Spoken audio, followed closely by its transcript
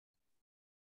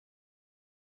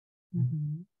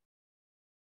Mm-hmm.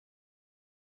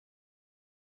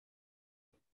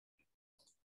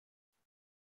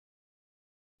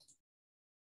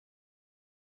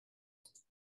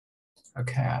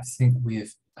 Okay, I think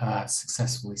we've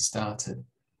successfully started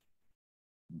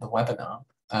the webinar.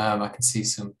 I can see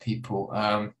some people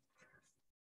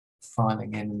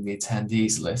filing in the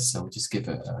attendees list, so we'll just give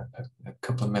it a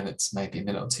couple of minutes, maybe a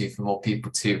minute or two, for more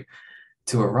people to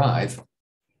arrive.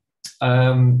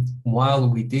 While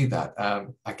we do that,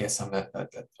 I guess I'm an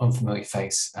unfamiliar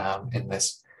face in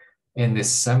this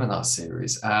seminar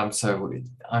series. So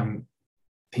I'm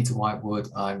Peter Whitewood.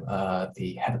 I'm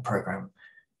the head of program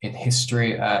in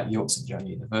history at York St John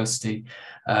University.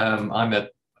 I'm a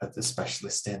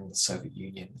specialist in the Soviet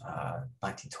Union,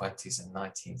 1920s and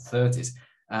 1930s,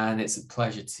 and it's a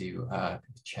pleasure to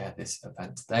chair this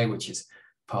event today, which is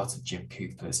part of Jim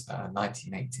Cooper's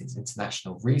 1980s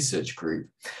International Research Group.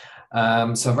 So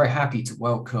I'm very happy to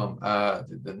welcome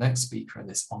the next speaker in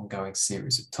this ongoing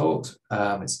series of talks.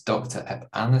 It's Dr. Eb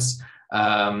Annis,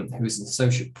 who is an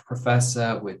associate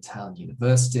professor with Tallinn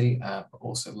University, but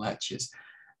also lectures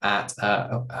at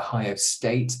Ohio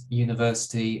State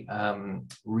University.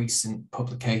 Recent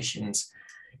publications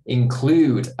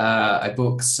include a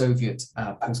book, Soviet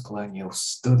Post-Colonial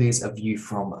Studies, A View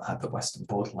from the Western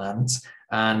Borderlands,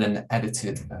 and an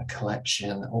edited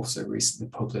collection, also recently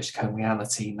published,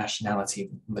 Coloniality, Nationality,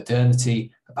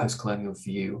 Modernity, a Post-Colonial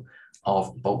View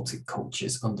of Baltic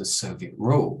Cultures Under Soviet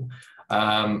Rule.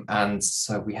 And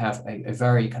so we have a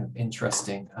very kind of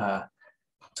interesting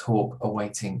talk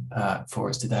awaiting for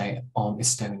us today on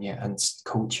Estonia and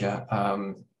culture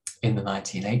in the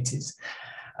 1980s.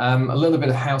 A little bit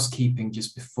of housekeeping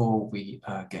just before we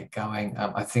get going.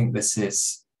 I think this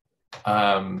is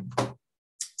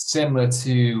similar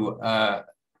to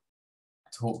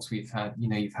talks we've had,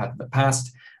 you've had in the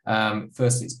past.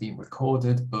 Firstly, it's being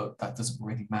recorded, but that doesn't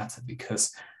really matter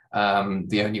because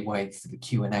the only way for the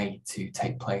Q&A to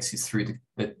take place is through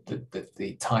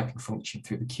the typing function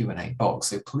through the Q&A box.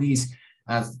 So please,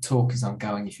 as the talk is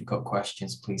ongoing, if you've got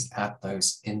questions, please add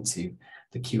those into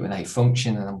the Q&A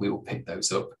function, and then we will pick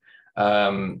those up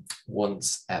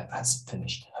once Eb has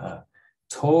finished her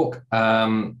talk.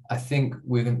 I think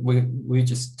we're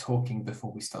just talking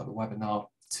before we start the webinar.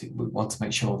 We want to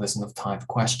make sure there's enough time for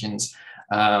questions,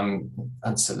 and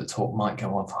so the talk might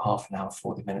go on for half an hour,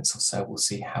 40 minutes or so. We'll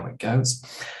see how it goes.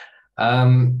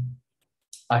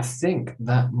 I think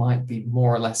that might be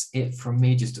more or less it from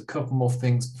me. Just a couple more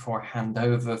things before I hand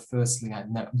over. Firstly, I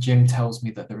know Jim tells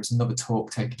me that there is another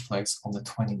talk taking place on the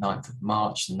 29th of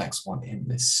March, the next one in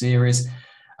this series.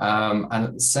 And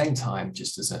at the same time,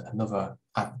 just as another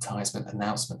advertisement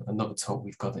announcement of another talk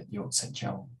we've got at York St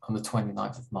John on the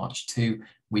 29th of March too,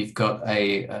 we've got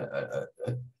another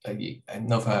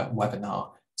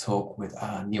webinar talk with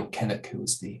Neil Kinnock, who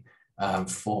was the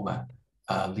former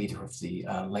leader of the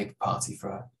Labour Party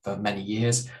for many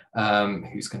years,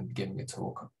 who's going to be giving a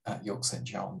talk at York St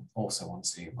John, also on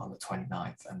Zoom on the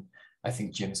 29th. And I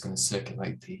think Jim is going to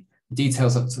circulate the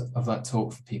details of that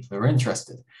talk for people who are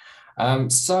interested. I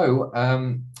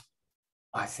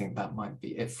think that might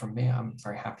be it from me. I'm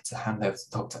very happy to hand over to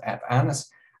Dr. Eb Annis,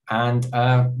 and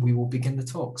we will begin the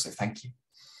talk. So thank you.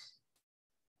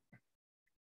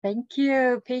 Thank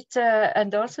you, Peter,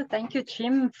 and also thank you,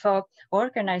 Jim, for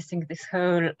organizing this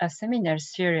whole seminar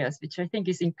series, which I think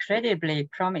is incredibly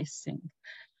promising.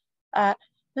 Let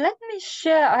me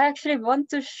share, I actually want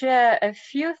to share a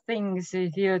few things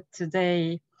with you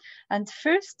today. And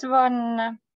first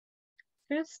one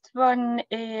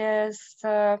is,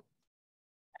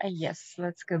 yes,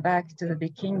 let's go back to the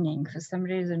beginning. For some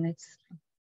reason, it's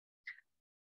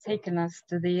taken us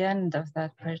to the end of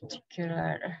that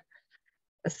particular.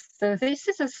 So this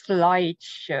is a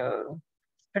slideshow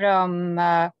from,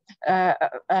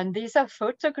 and these are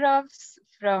photographs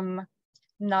from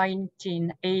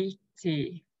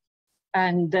 1980.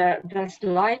 And the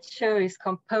slideshow is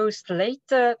composed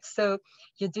later, so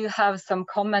you do have some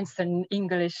comments in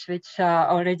English which are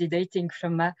already dating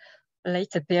from a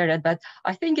later period, but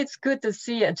I think it's good to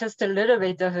see just a little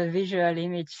bit of a visual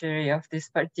imagery of this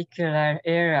particular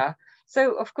era.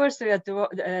 So of course we are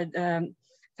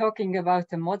talking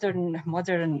about a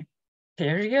modern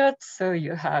period. So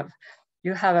you have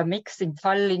a mix in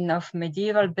Tallinn of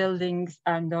medieval buildings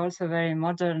and also very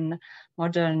modern,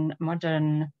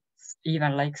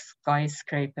 even like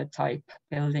skyscraper type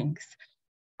buildings.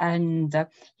 And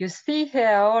you see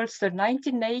here also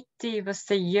 1980 was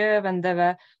the year when there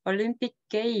were Olympic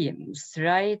Games,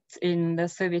 right, in the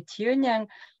Soviet Union.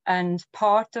 And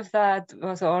part of that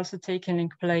was also taking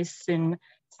place in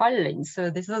Tallinn. So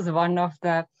this was one of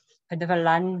the kind of a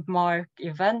landmark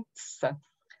events.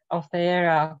 of the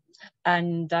era.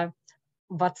 And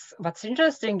what's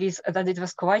interesting is that it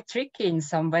was quite tricky in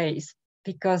some ways,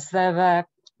 because there were a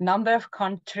number of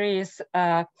countries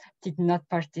did not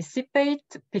participate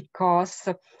because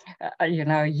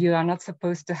you are not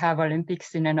supposed to have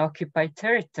Olympics in an occupied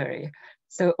territory.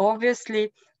 So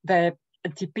obviously the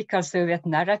typical Soviet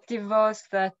narrative was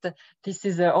that this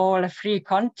is all a free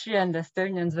country and the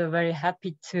Estonians were very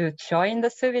happy to join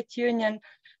the Soviet Union.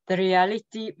 The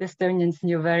reality, the Estonians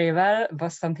knew very well,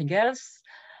 was something else.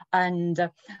 And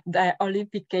the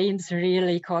Olympic Games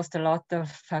really caused a lot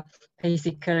of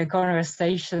basically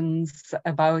conversations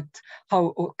about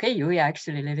how, okay, we are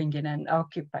actually living in an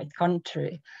occupied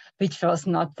country, which was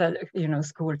not the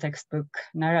school textbook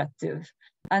narrative.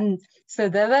 And so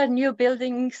there were new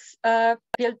buildings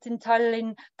built in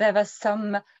Tallinn. There was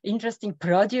some interesting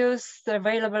produce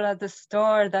available at the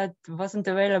store that wasn't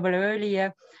available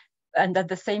earlier. And at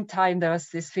the same time, there was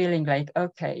this feeling like,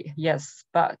 okay, yes,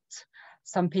 but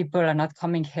some people are not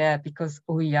coming here because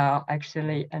we are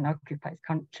actually an occupied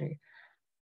country.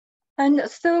 And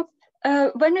so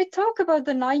when we talk about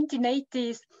the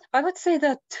 1980s, I would say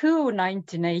there are two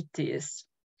 1980s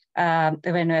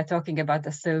when we're talking about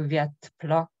the Soviet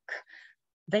bloc.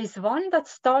 There's one that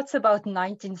starts about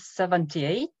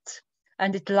 1978,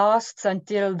 and it lasts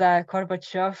until the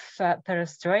Gorbachev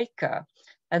perestroika.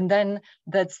 And then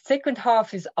the second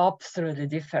half is absolutely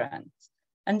different.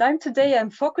 And today I'm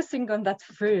focusing on that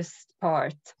first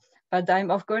part, but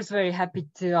I'm of course very happy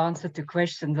to answer to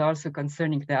questions also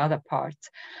concerning the other part.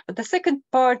 But the second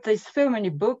part, there's so many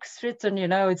books written,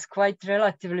 it's quite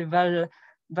relatively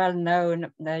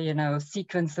well-known,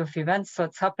 sequence of events,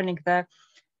 what's happening there.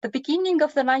 The beginning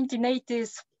of the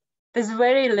 1980s, there's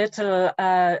very little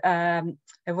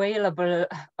available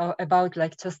about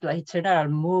just general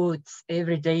moods,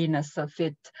 everydayness of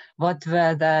it. What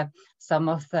were some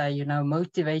of the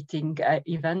motivating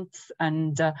events,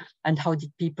 and how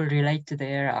did people relate to the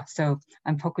era? So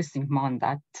I'm focusing more on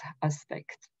that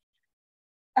aspect.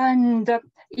 And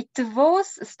it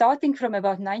was starting from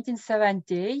about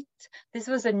 1978. This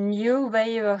was a new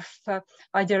wave of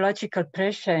ideological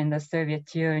pressure in the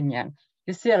Soviet Union.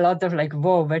 You see a lot of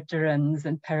war veterans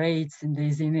and parades in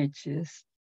these images.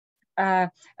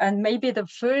 And maybe the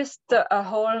first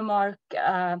hallmark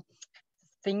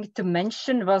thing to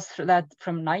mention was that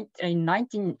in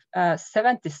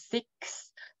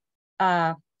 1976,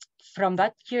 from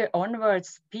that year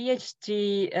onwards,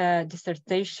 PhD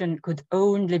dissertation could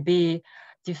only be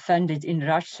defended in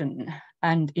Russian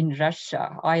and in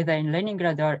Russia, either in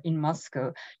Leningrad or in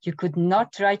Moscow. You could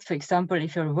not write, for example,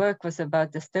 if your work was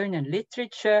about Estonian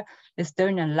literature,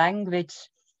 Estonian language,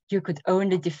 you could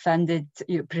only defend it,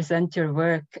 you present your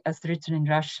work as written in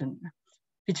Russian,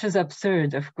 which was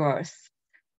absurd, of course.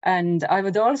 And I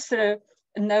would also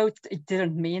note it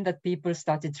didn't mean that people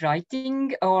started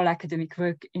writing all academic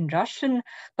work in Russian,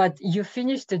 but you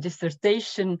finished a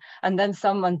dissertation and then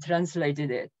someone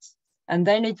translated it. And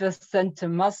then it was sent to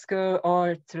Moscow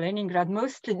or to Leningrad,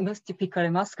 most typically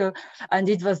Moscow. And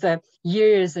it was a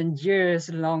years and years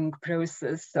long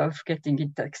process of getting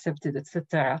it accepted,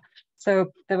 etc.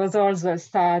 So there was also a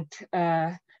sad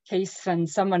case when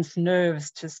someone's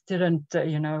nerves just didn't,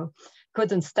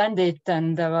 couldn't stand it.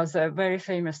 And there was a very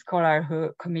famous scholar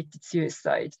who committed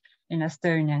suicide in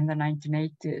Estonia in the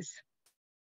 1980s.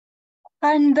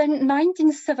 And then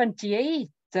 1978,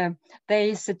 there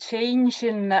is a change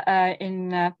in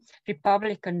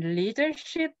Republican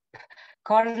leadership.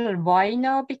 Karl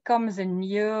Vaino becomes a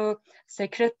new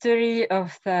secretary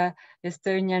of the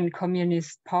Estonian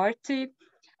Communist Party.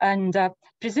 And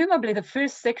presumably the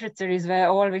first secretaries were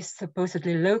always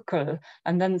supposedly local,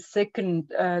 and then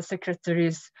second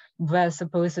secretaries were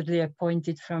supposedly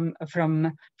appointed from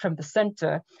the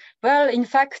center. Well, in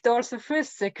fact, also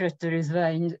first secretaries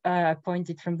were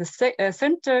appointed from the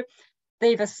center.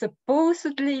 They were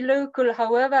supposedly local.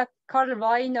 However, Karl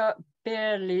Vaino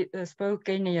barely spoke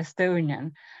any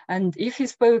Estonian. And if he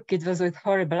spoke, it was with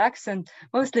horrible accent.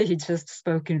 Mostly he just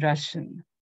spoke in Russian.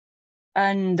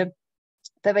 And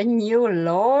there were new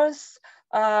laws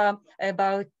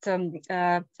about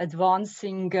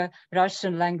advancing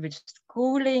Russian language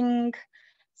schooling.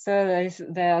 So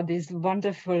there are these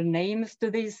wonderful names to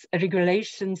these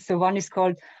regulations. So one is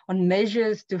called on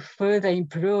measures to further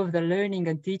improve the learning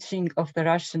and teaching of the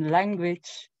Russian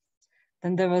language.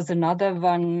 Then there was another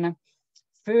one,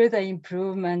 further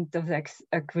improvement of the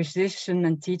acquisition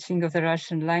and teaching of the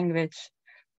Russian language.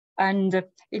 And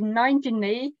in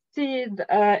 1980,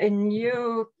 a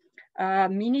new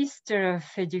Minister of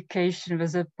Education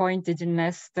was appointed in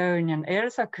Estonian,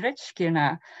 Elsa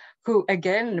Kretškina, who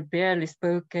again barely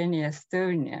spoke any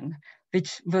Estonian.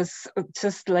 which was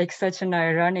just like such an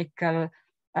ironical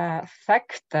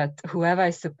fact that whoever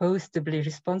is supposed to be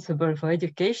responsible for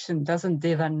education doesn't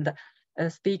even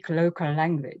speak local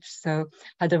language. So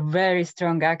had a very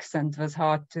strong accent, was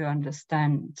hard to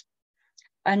understand.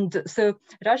 And so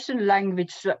Russian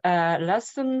language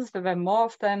lessons, there were more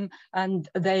of them, and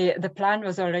the plan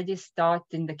was already start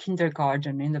in the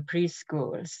kindergarten, in the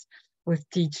preschools, with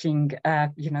teaching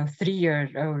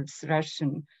 3-year-olds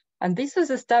Russian. And this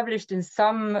was established in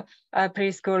some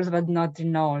preschools, but not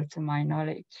in all, to my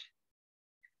knowledge.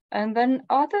 And then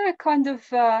other kind of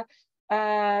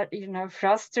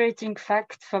frustrating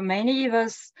fact for many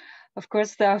was, of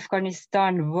course, the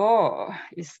Afghanistan war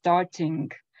is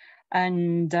starting.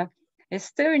 And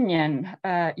Estonian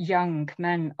young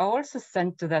men also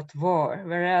sent to that war,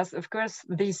 whereas, of course,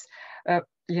 these,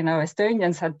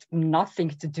 Estonians had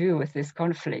nothing to do with this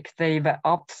conflict. They were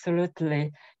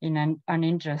absolutely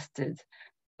uninterested.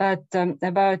 But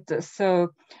about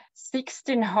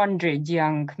 1,600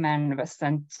 young men were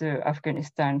sent to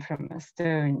Afghanistan from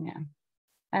Estonia.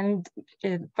 And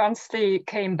once they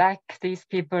came back, these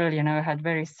people, had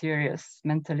very serious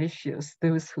mental issues,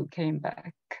 those who came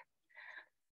back.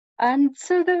 And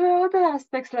so there were other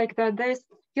aspects like that. There's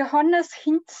Johannes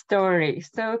Hint story.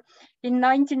 So in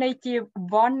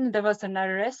 1981, there was an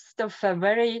arrest of a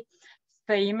very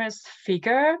famous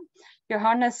figure.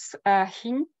 Johannes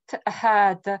Hint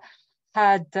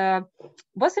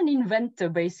was an inventor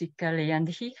basically, and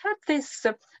he had this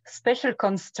special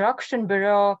construction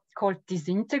bureau called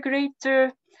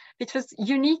Disintegrator, which was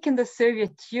unique in the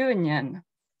Soviet Union.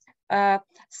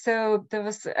 So there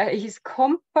was his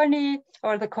company,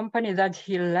 or the company that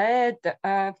he led,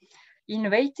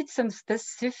 innovated some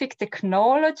specific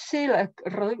technology like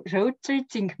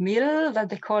rotating mill that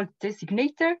they called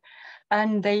designator,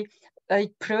 and they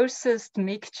processed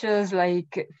mixtures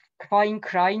like fine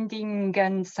grinding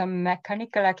and some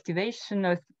mechanical activation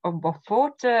of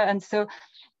water. And so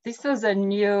this was a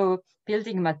new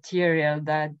building material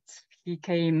that he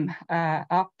came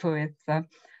up with,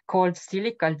 called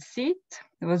silicalcite.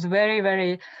 It was very,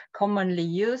 very commonly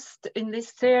used in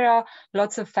this era.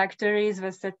 Lots of factories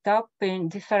were set up, in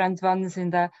different ones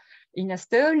in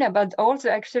Estonia, but also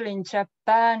actually in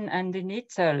Japan and in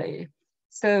Italy.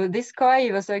 So this guy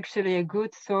was actually a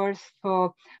good source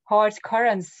for hard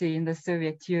currency in the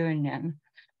Soviet Union.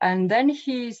 And then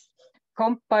his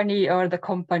company, or the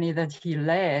company that he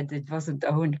led, it wasn't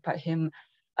owned by him,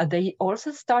 they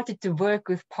also started to work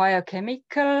with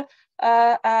biochemical,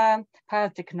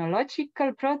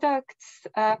 biotechnological products.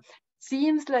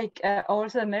 Seems like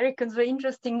also Americans were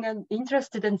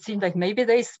interested and seemed like maybe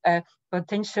there's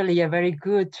potentially a very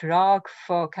good drug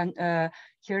for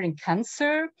curing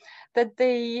cancer that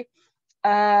they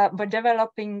were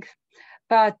developing.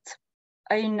 But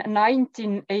in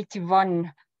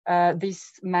 1981,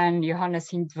 this man, Johannes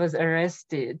Hint, was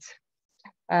arrested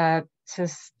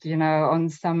just, on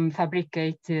some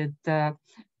fabricated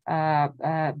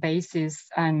basis.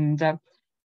 And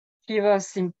he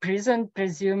was imprisoned,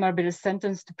 presumably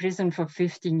sentenced to prison for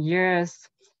 15 years,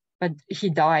 but he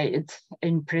died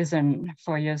in prison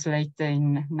 4 years later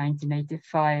in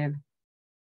 1985.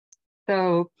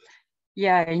 So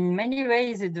yeah, in many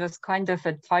ways, it was kind of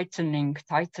a tightening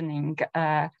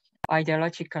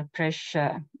ideological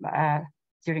pressure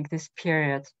during this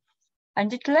period.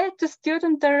 And it led to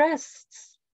student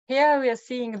arrests. Here we are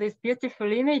seeing these beautiful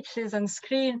images on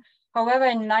screen. However,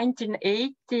 in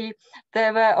 1980,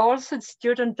 there were also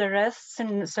student arrests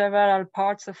in several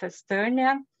parts of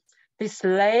Estonia. This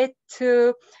led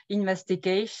to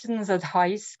investigations at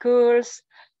high schools.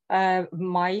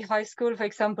 My high school, for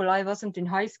example, I wasn't in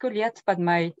high school yet, but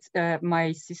my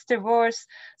sister was.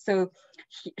 So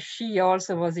she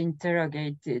also was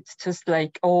interrogated, just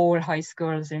like all high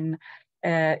schools in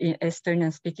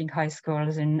Estonian-speaking high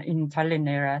schools in Tallinn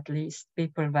area, at least.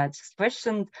 People were just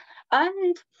questioned,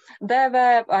 and there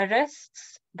were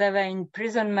arrests, there were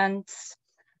imprisonments.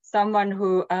 Someone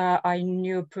who I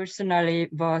knew personally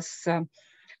was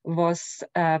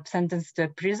sentenced to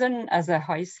prison as a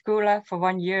high schooler for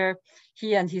 1 year.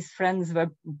 He and his friends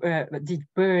did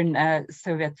burn a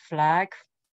Soviet flag,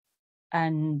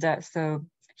 and so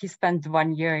he spent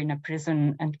 1 year in a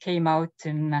prison and came out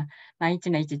in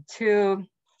 1982.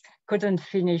 Couldn't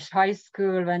finish high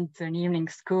school, went to an evening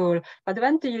school, but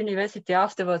went to university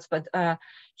afterwards. But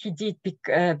he did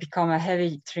become a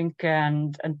heavy drinker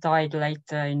and died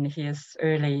later in his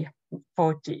early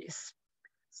 40s.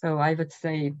 So I would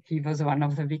say he was one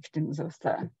of the victims of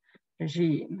the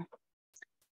regime.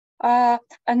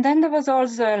 And then there was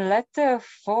also a letter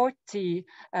 40,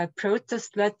 a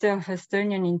protest letter of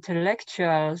Estonian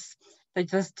intellectuals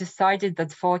it was decided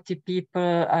that 40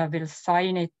 people will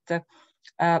sign it,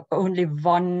 only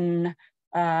one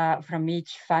from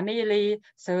each family,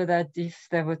 so that if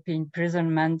there would be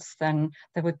imprisonments, then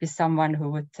there would be someone who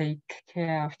would take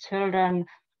care of children.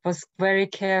 It was very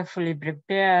carefully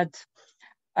prepared.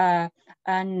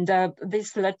 And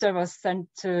this letter was sent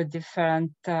to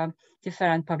different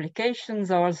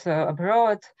publications, also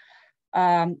abroad.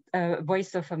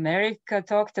 Voice of America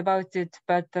talked about it,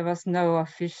 but there was no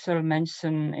official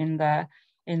mention in the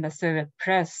Soviet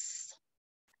press.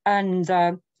 And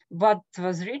what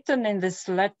was written in this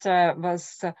letter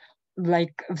was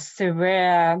like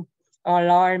severe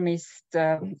alarmist,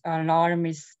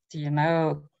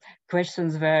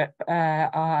 questions were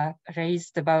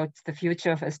raised about the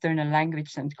future of Estonian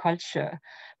language and culture.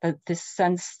 But this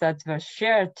sense that was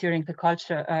shared during the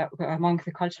culture, among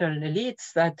the cultural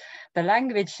elites, that the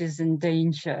language is in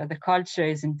danger, the culture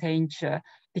is in danger,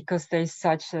 because there's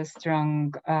such a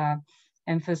strong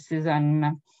emphasis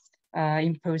on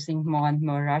imposing more and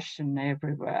more Russian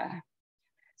everywhere.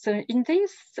 So in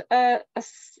this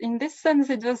sense,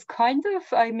 it was kind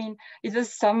of, I mean, it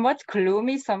was somewhat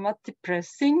gloomy, somewhat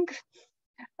depressing,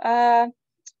 and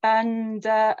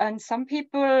some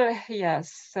people,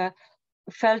 yes,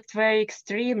 felt very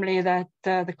extremely that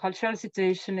the cultural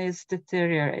situation is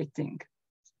deteriorating.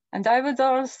 And I would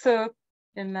also,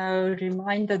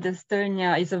 remind that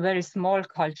Estonia is a very small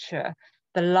culture.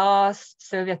 The last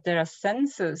Soviet-era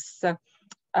census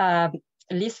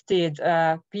listed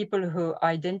people who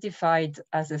identified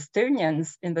as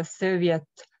Estonians in the Soviet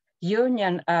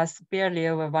Union as barely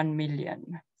over 1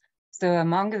 million. So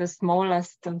among the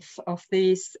smallest of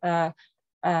these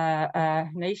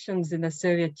nations in the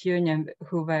Soviet Union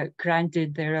who were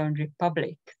granted their own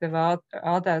republic, there were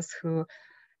others who,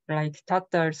 like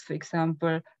Tatars, for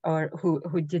example, or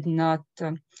who did not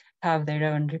have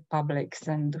their own republics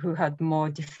and who had more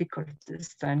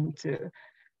difficulties than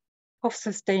of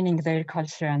sustaining their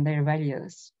culture and their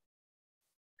values.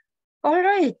 All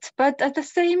right, but at the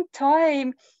same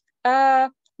time, there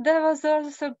was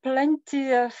also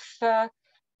plenty of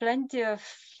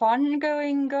fun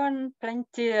going on,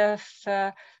 plenty of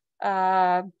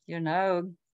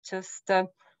just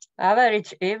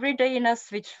average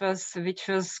everydayness, which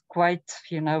was quite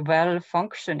well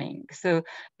functioning. So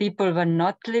people were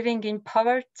not living in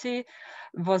poverty.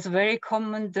 It was very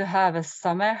common to have a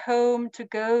summer home to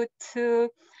go to.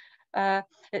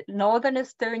 Northern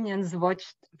Estonians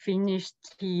watched Finnish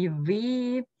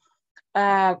TV.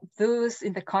 Those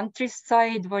in the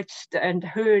countryside watched and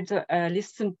heard,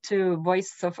 listened to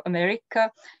Voice of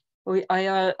America.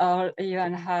 I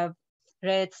even have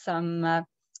read some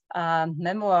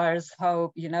memoirs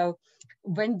how,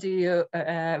 when do you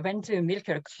milk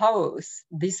your cows?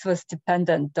 This was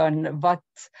dependent on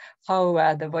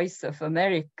how the Voice of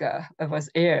America was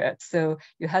aired. So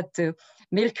you had to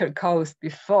milk your cows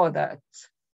before that,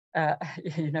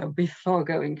 before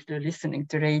going to listening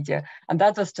to radio. And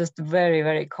that was just very,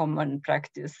 very common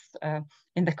practice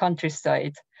in the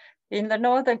countryside. In the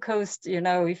northern coast,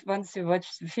 if once you watch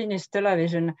Finnish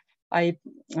television,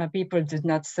 people did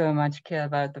not so much care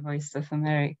about the Voice of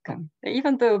America,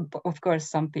 even though, of course,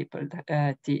 some people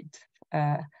did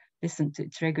listen to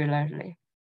it regularly.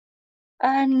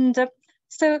 And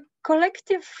so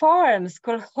collective farms,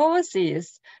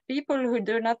 kolkhozes, people who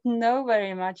do not know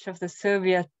very much of the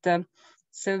Soviet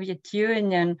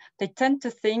Union, they tend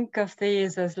to think of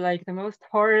these as like the most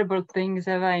horrible things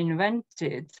ever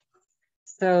invented.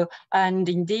 So, and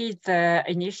indeed, the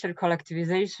initial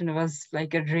collectivization was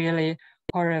like a really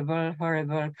horrible,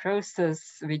 horrible process,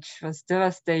 which was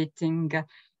devastating.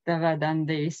 There were then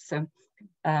these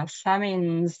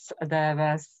famines.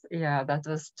 That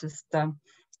was just a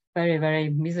very, very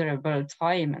miserable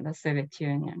time in the Soviet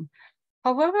Union.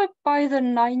 However, by the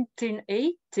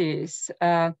 1980s,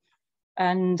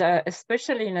 and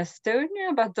especially in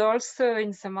Estonia, but also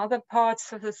in some other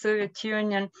parts of the Soviet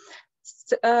Union,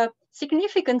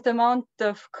 significant amount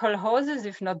of kolkhozes,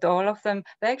 if not all of them,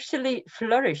 were actually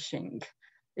flourishing.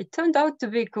 It turned out to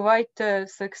be quite a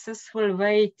successful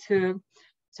way to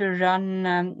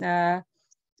run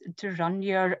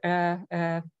your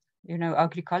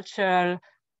agricultural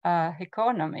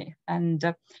economy.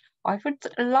 And I would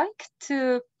like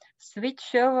to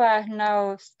switch over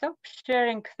now, stop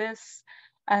sharing this,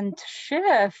 and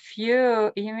share a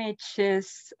few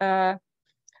images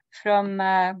from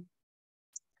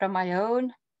my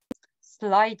own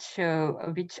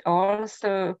slideshow, which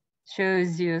also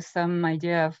shows you some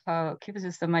idea of how, gives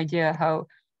you some idea how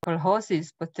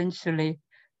kolkhozes potentially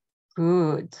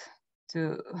good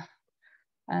to.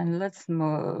 And let's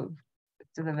move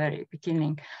to the very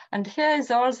beginning. And here is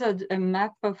also a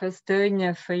map of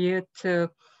Estonia for you to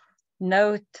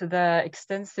note the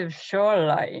extensive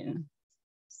shoreline.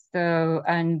 So,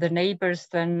 and the neighbors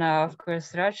then, of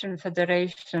course, Russian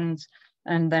Federations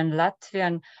and then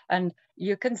Latvian. And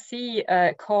you can see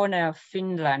a corner of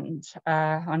Finland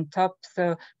on top.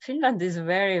 So Finland is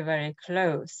very, very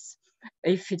close.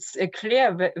 If it's a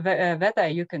clear weather,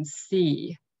 you can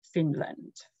see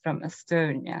Finland from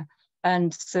Estonia.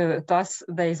 And so thus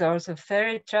there's also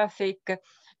ferry traffic,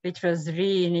 which was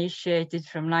reinitiated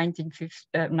from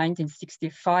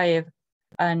 1965,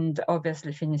 and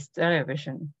obviously Finnish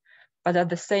television. But at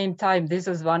the same time, this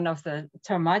was one of the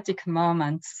traumatic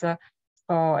moments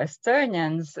for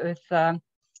Estonians with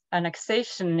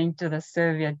annexation into the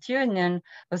Soviet Union,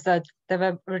 was that there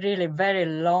were really very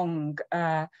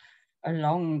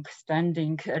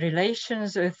long-standing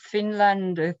relations with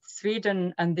Finland, with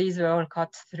Sweden, and these were all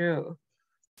cut through.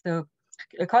 So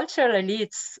cultural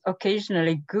elites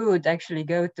occasionally could actually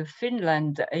go to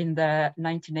Finland in the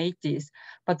 1980s,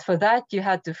 but for that you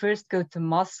had to first go to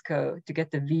Moscow to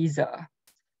get a visa.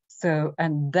 So,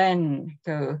 and then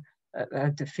go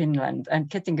to Finland, and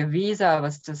getting a visa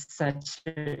was just such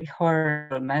a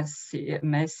horrible, messy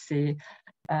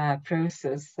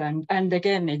process. And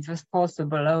again, it was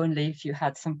possible only if you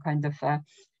had some kind of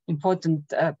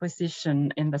important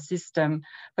position in the system.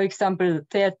 For example,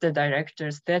 theater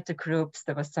directors, theater groups,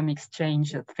 there was some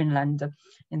exchange with Finland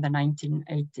in the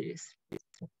 1980s.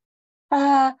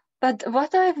 But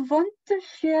what I want to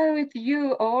share with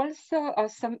you also are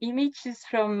some images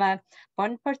from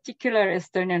one particular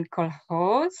Estonian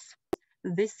kolkhoz.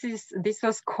 This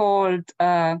was called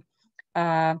the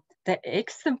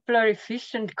exemplary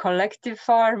efficient collective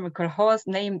farm kolkhoz,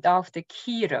 named after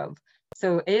Kirov.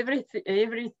 So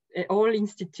all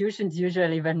institutions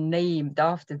usually were named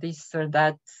after this or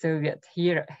that Soviet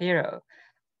hero.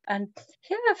 And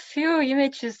here are a few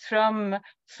images from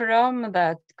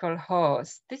that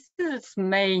kolkhoz. This is its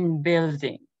main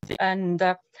building. And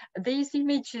these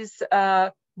images,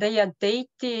 they are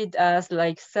dated as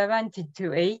like 70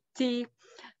 to 80.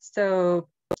 So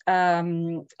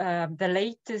the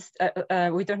latest,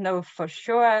 we don't know for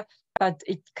sure, but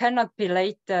it cannot be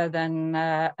later than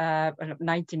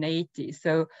 1980.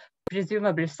 So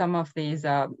presumably some of these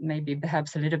are maybe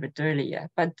perhaps a little bit earlier,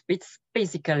 but it's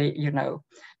basically, you know,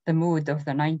 the mood of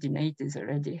the 1980s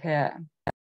already here.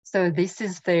 So this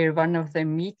is one of the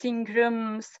meeting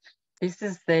rooms. This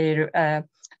is their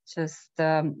some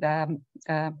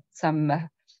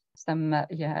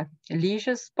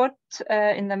leisure spot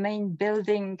in the main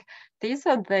building. These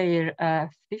are their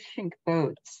fishing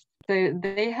boats. So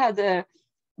they had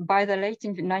by the late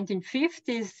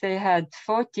 1950s, they had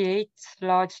 48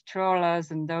 large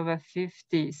trawlers and over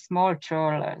 50 small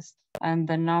trawlers, and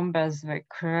the numbers were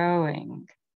growing.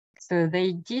 So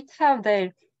they did have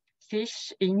their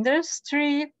fish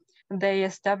industry. They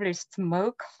established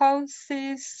smoke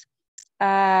houses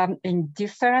in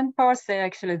different parts. There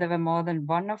were more than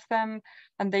one of them.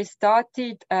 And they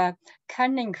started a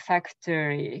canning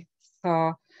factory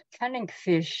for canning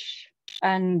fish.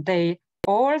 And they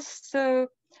also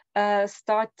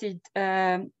started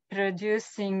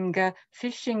producing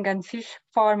fishing and fish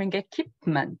farming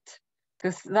equipment,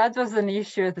 because that was an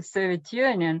issue with the Soviet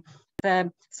Union.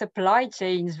 The supply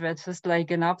chains were just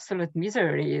like an absolute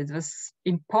misery. It was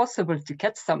impossible to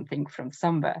get something from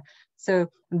somewhere. So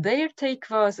their take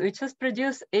was, we just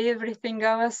produce everything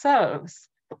ourselves.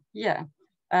 Yeah,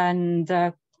 and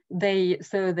they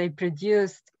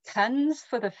produced cans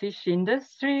for the fish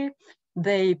industry.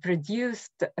 They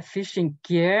produced fishing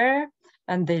gear,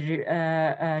 and they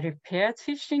repaired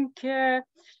fishing gear.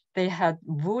 They had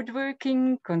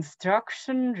woodworking,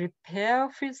 construction, repair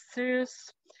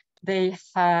officers. They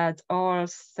had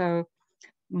also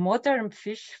modern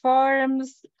fish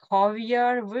farms,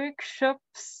 caviar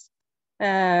workshops.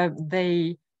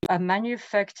 They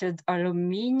manufactured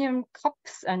aluminium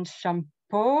cups and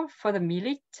shampoo for the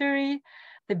military.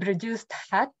 They produced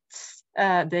hats.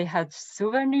 They had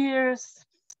souvenirs.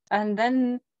 And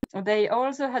then they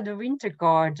also had a winter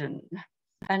garden.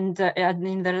 And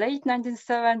in the late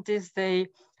 1970s, they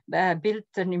built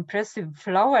an impressive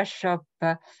flower shop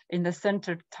in the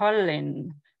center of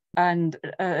Tallinn. And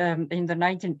in the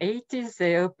 1980s,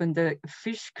 they opened a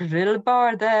fish grill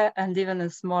bar there and even a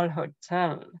small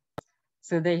hotel.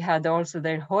 So they had also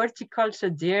their horticulture,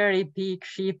 dairy, pig,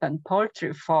 sheep, and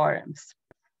poultry farms.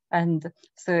 And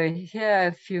so here are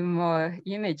a few more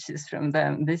images from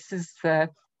them. This is the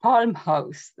palm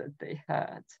house that they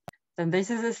had. And this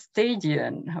is a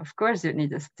stadium. Of course, you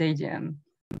need a stadium.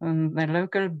 The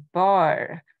local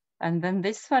bar. And then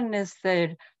this one is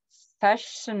their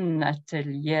fashion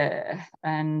atelier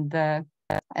and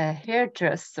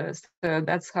hairdressers. So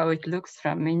that's how it looks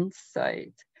from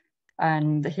inside.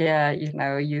 And here, you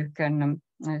know, you can,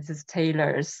 this is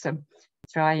tailors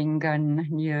trying on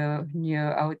new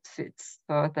outfits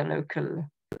for the local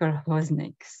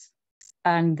kolhozniks.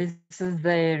 And this is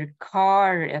their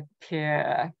car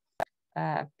repair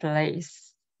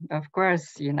place. Of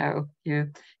course, you know,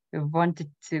 you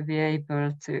wanted to be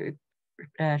able to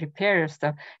repair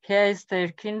stuff. Here is their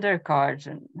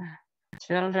kindergarten,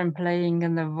 children playing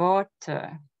in the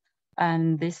water.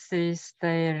 And this is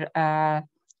their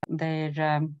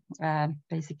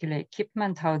basically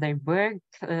equipment, how they work,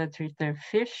 treat their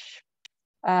fish.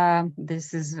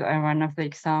 This is one of the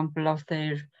example of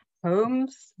their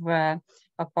homes, where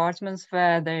apartments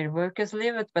where their workers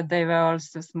live, but they were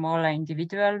also smaller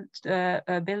individual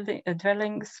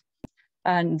dwellings.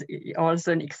 And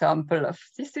also an example of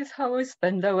this is how we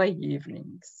spend our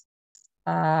evenings.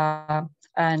 There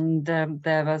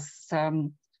was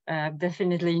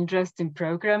definitely interest in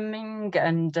programming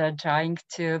and trying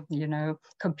to, you know,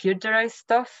 computerize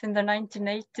stuff in the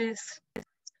 1980s.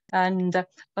 And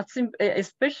what's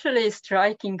especially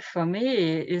striking for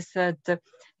me is that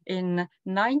in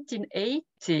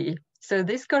 1980, so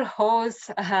this kolkhoz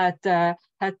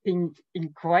had been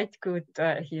in quite good,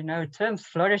 you know, terms,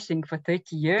 flourishing for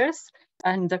 30 years,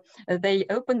 and they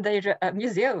opened their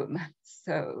museum.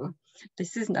 So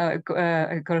this is now a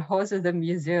kolkhoz, the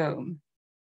museum.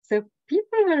 So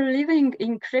people were living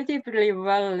incredibly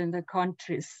well in the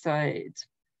countryside.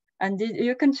 And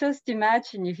you can just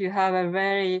imagine if you have a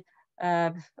very,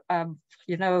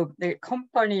 you know, a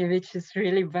company which is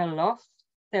really well off.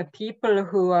 There are people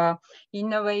who are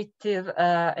innovative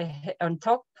on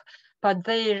top, but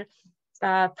their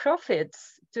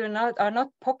profits are not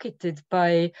pocketed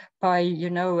by you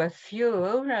know, a few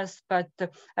owners, but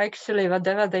actually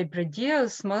whatever they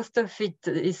produce, most of it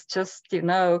is just, you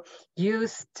know,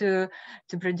 used to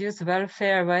produce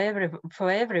welfare for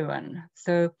everyone.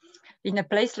 So in a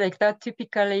place like that,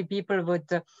 typically people would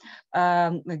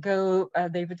go,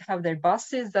 they would have their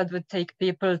buses that would take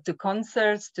people to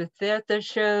concerts, to theater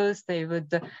shows. They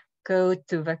would go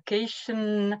to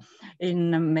vacation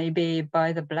in maybe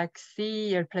by the Black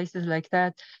Sea or places like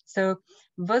that. So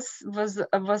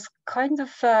was kind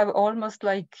of almost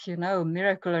like, you know,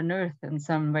 miracle on earth in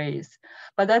some ways.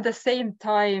 But at the same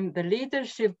time, the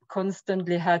leadership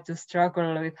constantly had to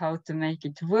struggle with how to make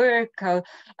it work,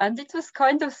 and it was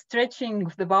kind of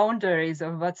stretching the boundaries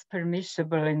of what's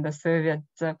permissible in the Soviet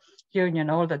Union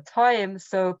all the time.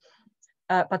 So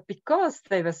but because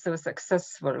they were so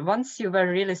successful, once you were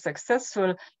really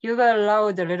successful, you were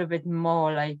allowed a little bit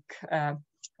more like,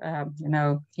 you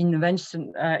know,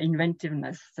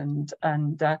 inventiveness and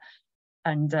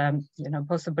you know,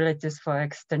 possibilities for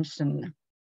extension.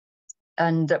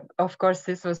 And of course,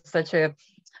 this was such a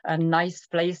nice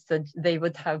place that they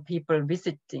would have people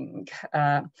visiting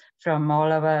from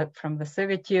all over, from the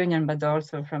Soviet Union, but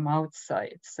also from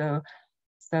outside. So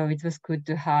it was good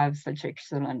to have such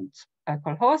excellent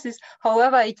kolkhozes.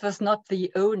 However, it was not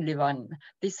the only one.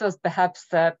 This was perhaps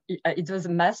it was a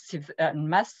massive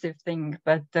thing,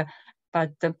 but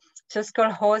just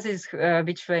kolkhozes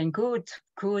which were in good,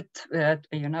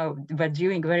 you know, were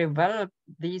doing very well.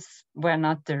 These were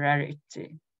not the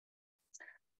rarity.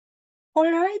 All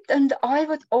right, and I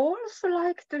would also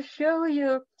like to show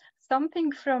you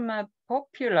something from a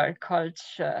popular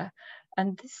culture,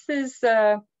 and this is.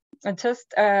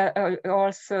 Just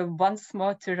also once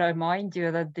more to remind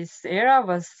you that this era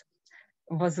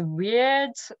was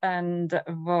weird and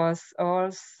was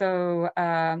also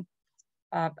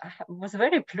was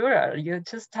very plural. You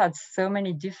just had so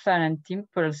many different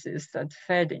impulses that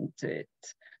fed into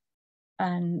it.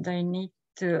 And I need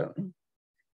to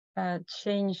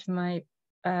change my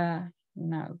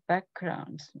no,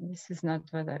 background. This is not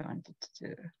what I wanted to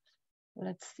do.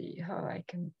 Let's see how I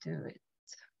can do it.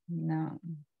 No.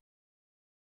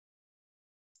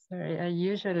 Sorry, I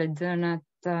usually do not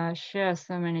share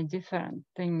so many different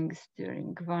things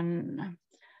during one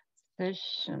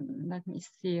session. Let me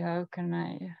see, how can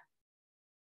I,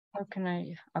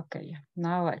 okay,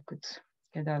 now I could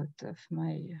get out of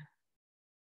my,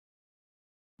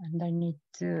 and I need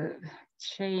to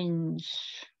change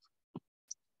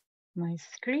my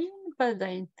screen, but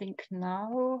I think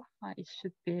now I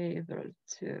should be able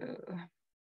to,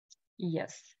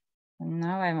 yes.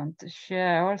 Now I want to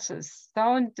share also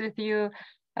sound with you.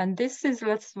 And this is,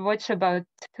 let's watch about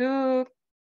 2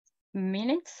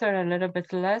 minutes or a little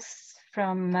bit less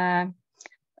from,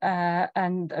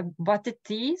 and what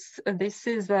it is. This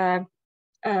is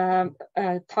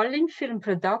Tallinn film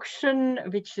production,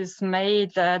 which is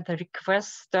made at the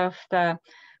request of the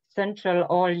Central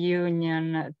All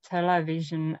Union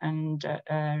Television and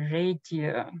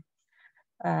Radio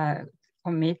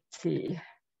Committee.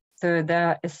 So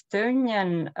the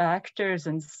Estonian actors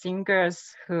and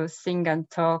singers who sing and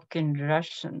talk in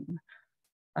Russian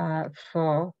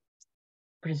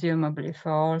presumably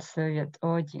for all Soviet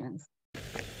audience.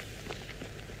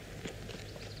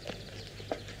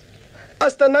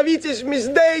 Остановитесь, мисс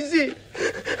Дейзи!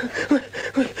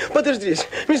 Подождите,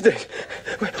 мисс Дейзи.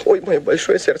 Ой, мое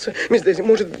большое сердце. Мисс Дейзи,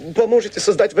 может, поможете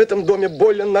создать в этом доме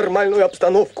более нормальную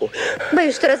обстановку?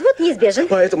 Боюсь, что развод неизбежен.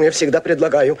 Поэтому я всегда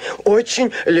предлагаю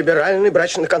очень либеральный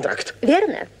брачный контракт.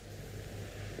 Верно.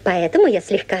 Поэтому я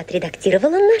слегка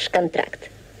отредактировала наш контракт.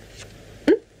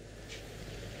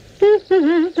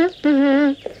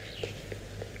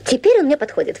 Теперь он мне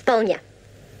подходит вполне.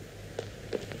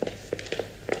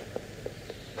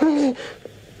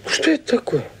 Что это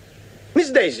такое? Мисс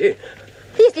Дейзи!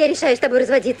 Если я решаю с тобой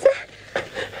разводиться,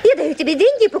 я даю тебе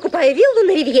деньги и покупаю виллу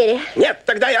на Ривьере. Нет,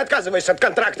 тогда я отказываюсь от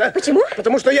контракта. Почему?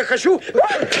 Потому что я хочу на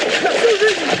всю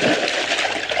жизнь.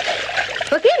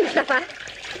 Окей, Мустафа.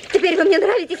 Теперь вы мне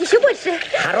нравитесь еще больше.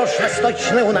 Хорош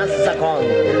восточный у нас закон.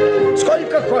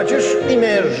 Сколько хочешь,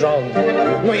 имеешь жен.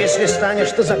 Но если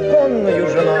станешь ты законной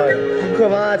женой,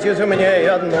 хватит мне и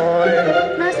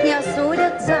одной. Нас не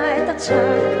осудят за этот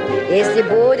шаг, если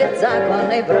будет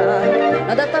законный брак.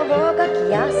 Но до того, как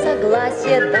я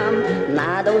согласие дам,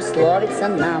 надо условиться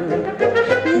нам.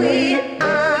 Мы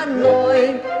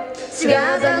одной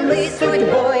связаны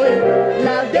судьбой,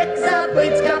 навек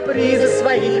забыть капризы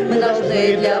свои мы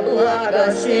должны для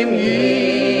блага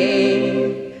семьи.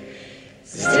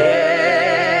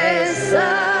 Здесь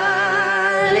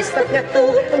листов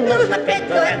нету, нужно петь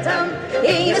дуэтом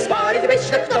и не спорить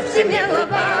вечно, кто в семье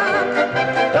глава.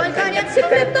 Только нет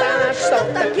секрета, что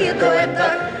в таких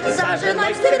дуэтах за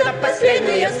женой всегда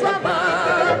последние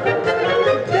слова.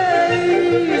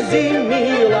 Дейзи,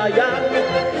 милая,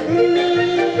 милая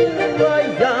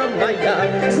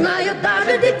моя. Знают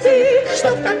даже дети,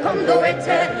 что в таком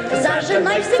дуэте за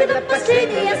женой всегда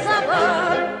последние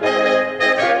слова.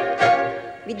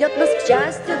 Ведет нас к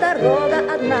счастью дорога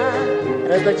одна,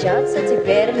 разлучаться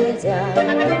теперь нельзя.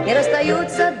 Не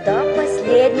расстаются до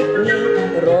последних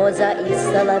дней роза и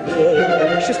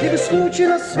соловей. Счастливый случай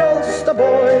нас свел с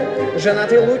тобой,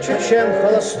 женатый лучше, чем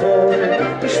холостой.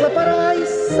 Пришла пора и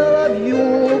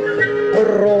соловью,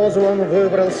 розу он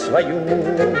выбрал свою.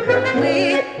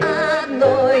 Мы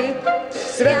одной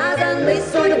связаны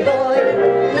судьбой,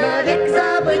 навек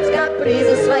забыть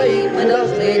капризы свои мы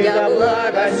должны для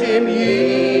блага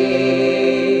семьи.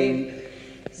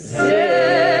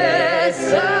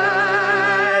 Здесь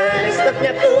листов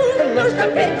нету, нужно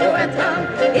петь дуэтом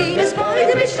и не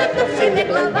спорить вечно, кто в семье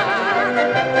глава.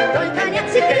 Только нет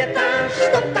секрета,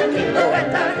 что в таких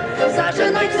дуэтах за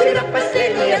женой всегда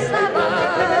последние слова.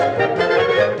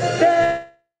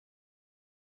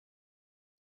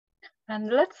 And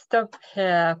let's stop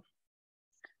here.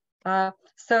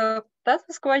 So that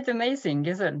was quite amazing,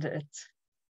 isn't it?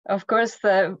 Of course,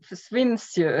 the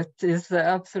swimsuit is the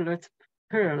absolute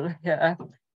pearl here.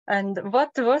 And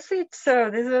what was it? So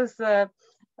this was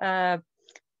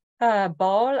a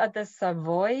ball at the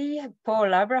Savoy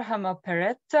Paul Abraham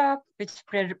operetta, which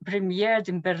premiered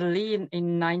in Berlin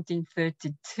in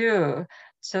 1932,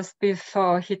 just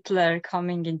before Hitler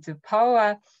coming into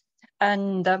power.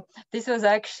 And this was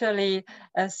actually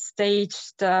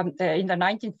staged in the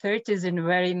 1930s in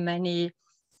very many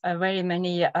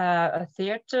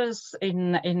theaters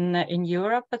in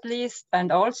Europe, at least,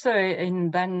 and also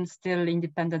in then still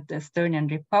independent Estonian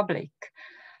Republic.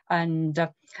 And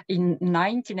in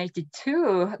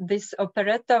 1982, this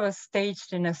operetta was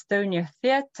staged in Estonia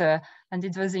Theatre, and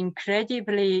it was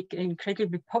incredibly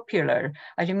popular.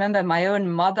 I remember my own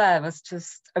mother was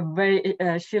just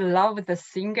she loved the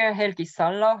singer Helgi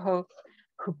Sallo,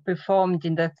 who performed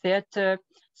in the theatre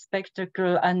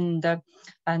spectacle,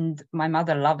 and my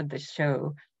mother loved the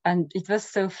show. And it was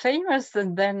so famous,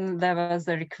 and then there was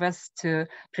a request to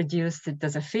produce it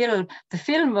as a film. The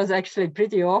film was actually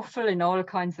pretty awful in all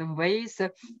kinds of ways.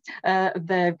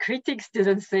 The critics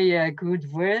didn't say a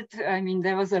good word. I mean,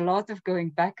 there was a lot of going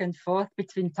back and forth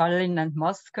between Tallinn and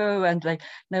Moscow, and like,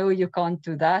 no, you can't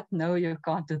do that. No, you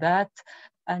can't do that.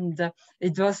 And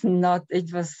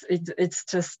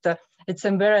it's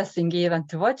embarrassing even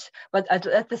to watch, but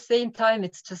at the same time,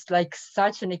 it's just like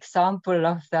such an example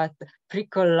of that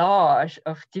bricolage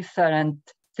of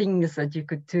different things that you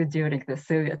could do during the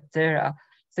Soviet era.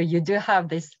 So you do have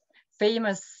this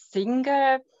famous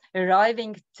singer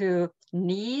arriving to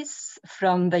Nice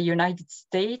from the United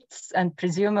States, and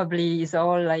presumably is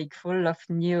all like full of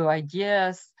new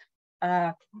ideas,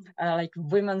 like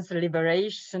women's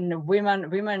liberation.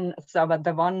 Women are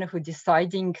the one who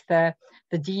deciding the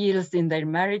deals in their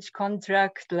marriage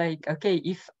contract. Like, okay,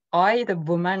 if I, the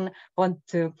woman, want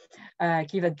to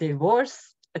give a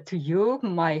divorce to you,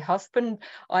 my husband,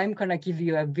 I'm gonna give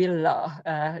you a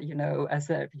villa, you know, as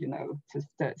a, you know, just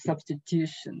a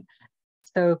substitution.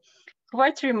 So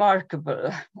quite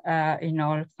remarkable in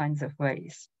all kinds of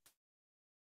ways.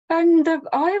 And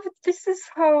this is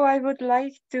how I would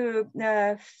like to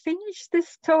finish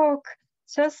this talk,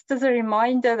 just as a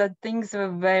reminder that things were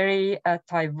very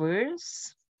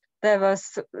diverse. There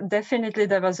was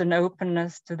an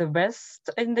openness to the West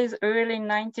in these early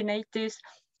 1980s.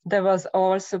 There was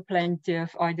also plenty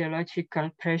of ideological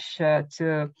pressure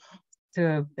to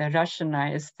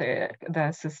rationalize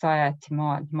the society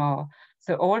more and more.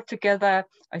 So altogether,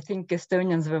 I think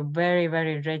Estonians were very,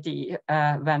 very ready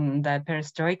when the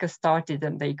perestroika started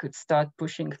and they could start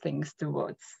pushing things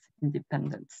towards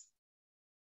independence.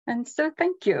 And so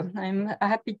thank you. I'm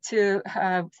happy to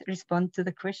respond to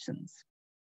the questions.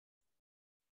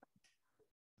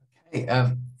 Okay,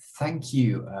 thank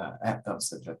you, Ep. That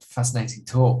was a fascinating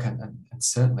talk and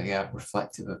certainly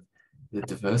reflective of the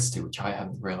diversity, which I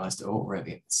hadn't realized at all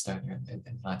really in Estonia in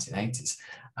the 1980s.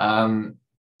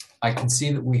 I can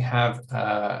see that we have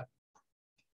a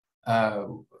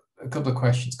couple of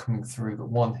questions coming through, but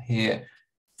one here.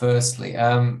 Firstly,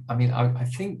 I mean, I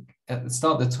think at the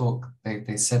start of the talk,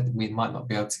 they said that we might not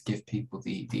be able to give people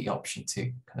the option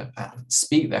to kind of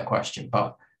speak their question,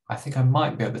 but I think I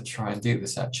might be able to try and do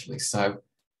this actually. So,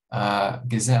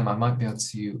 Gizem, I might be able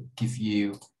to give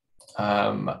you,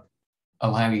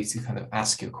 allow you to kind of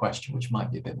ask your question, which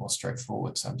might be a bit more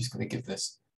straightforward. So I'm just going to give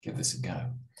this a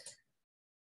go.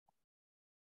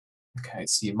 Okay,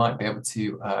 so you might be able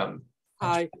to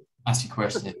ask your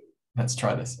question. Let's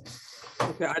try this.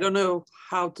 Okay, I don't know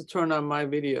how to turn on my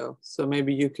video, so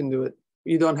maybe you can do it.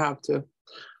 You don't have to.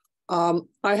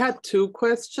 I had two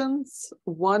questions.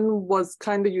 One was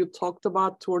kind of you talked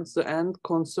about towards the end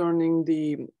concerning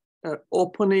the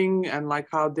opening and like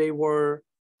how they were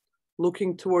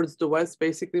looking towards the West.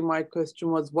 Basically, my question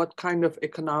was what kind of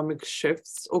economic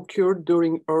shifts occurred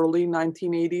during early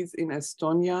 1980s in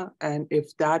Estonia, and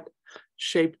if that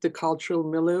shaped the cultural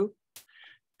milieu.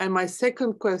 And my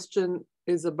second question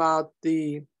is about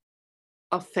the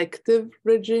affective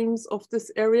regimes of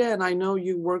this area. And I know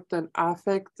you worked on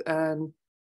affect and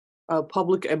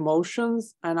public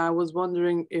emotions. And I was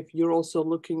wondering if you're also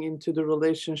looking into the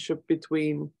relationship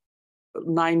between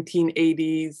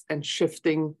 1980s and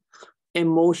shifting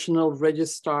emotional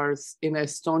registers in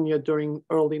Estonia during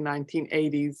early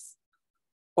 1980s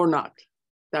or not.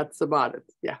 That's about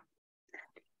it. Yeah.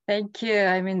 Thank you.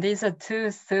 I mean, these are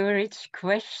two so rich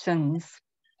questions.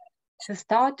 To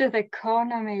start with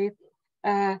economy,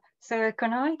 so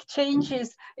economic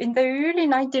changes in the early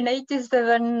 1980s, there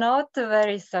were not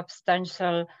very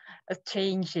substantial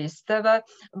changes. There were,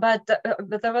 but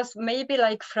there was maybe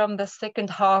like from the second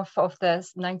half of the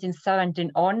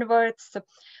 1917 onwards,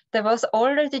 there was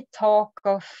already talk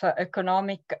of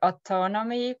economic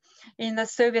autonomy in the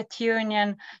Soviet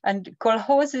Union, and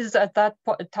kolkhozes at that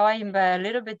time were a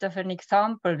little bit of an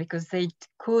example because they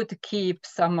could keep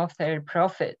some of their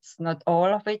profits, not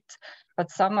all of it, but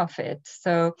some of it.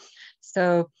 So,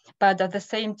 but at the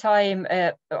same time,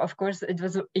 of course, it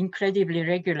was incredibly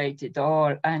regulated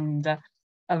all, and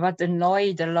what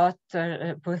annoyed a lot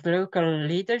both local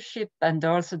leadership and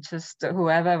also just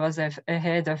whoever was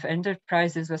ahead of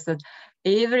enterprises was that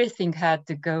everything had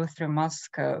to go through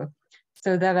Moscow.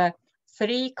 So there were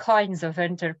three kinds of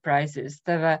enterprises.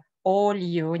 There were all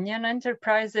union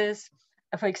enterprises,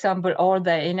 for example, all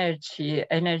the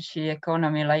energy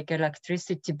economy, like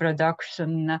electricity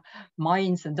production,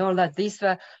 mines and all that. These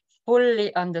were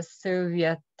fully under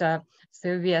Soviet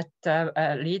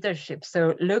leadership.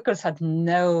 So locals had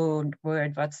no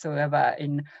word whatsoever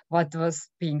in what was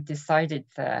being decided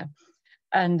there.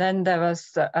 And then there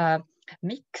was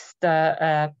mixed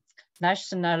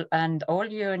national and all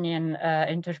union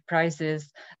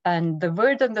enterprises. And the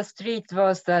word on the street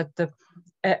was that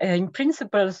in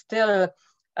principle still,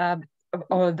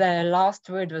 or the last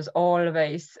word was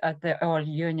always at the all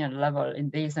union level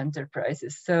in these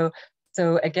enterprises. So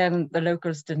again, the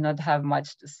locals did not have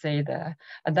much to say there.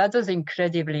 And that was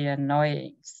incredibly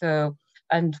annoying. So,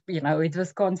 and you know, it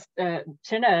was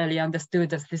generally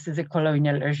understood as this is a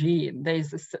colonial regime.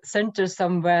 There's a center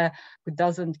somewhere who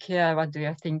doesn't care what we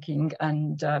are thinking,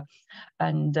 and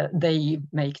they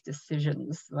make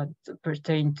decisions that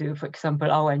pertain to, for example,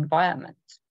 our environment.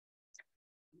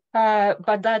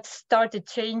 But that started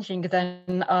changing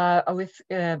then with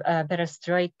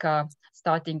perestroika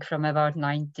starting from about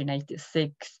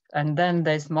 1986. And then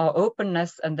there's more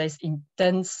openness and there's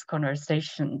intense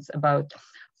conversations about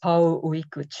how we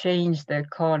could change the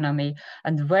economy.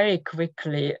 And very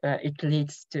quickly it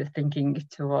leads to thinking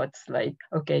towards like,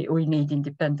 okay, we need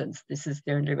independence. This is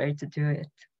the only way to do it.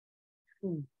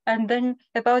 And then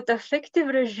about effective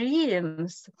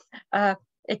regimes,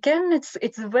 again,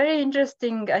 it's very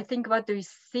interesting. I think what we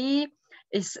see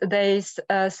is there's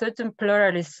a certain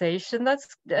pluralization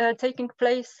that's taking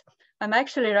place. I'm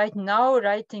actually right now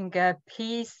writing a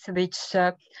piece which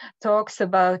talks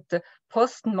about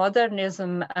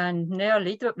postmodernism and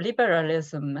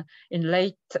neoliberalism in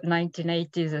late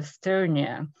 1980s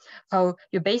Estonia, how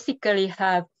you basically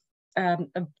have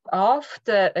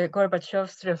after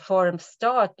Gorbachev's reform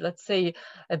start, let's say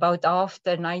about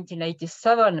after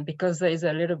 1987, because there is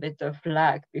a little bit of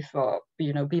lag before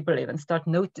people even start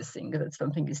noticing that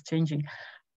something is changing.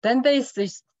 Then there's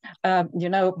this,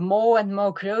 more and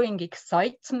more growing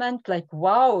excitement, like,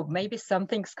 wow, maybe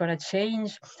something's gonna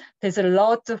change. There's a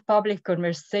lot of public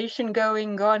conversation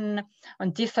going on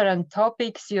different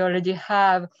topics. You already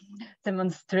have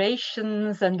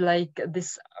demonstrations and like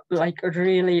this, like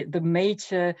really the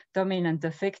major dominant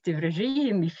effective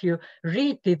regime, if you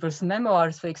read people's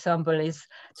memoirs, for example, is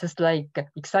just like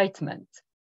excitement.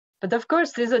 But of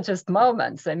course, these are just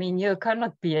moments. I mean, you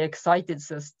cannot be excited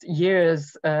just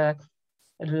years,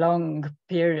 long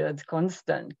period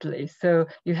constantly. So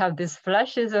you have these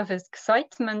flashes of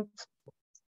excitement,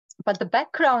 but the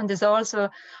background is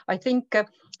also, I think,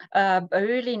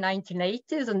 early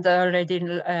 1980s and already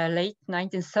late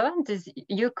 1970s.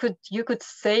 You could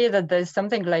say that there's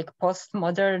something like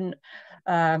postmodern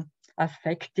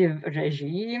affective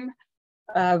regime.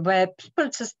 Where people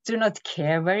just do not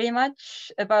care very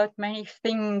much about many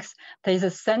things. There's a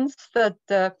sense that,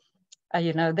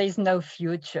 there's no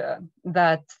future,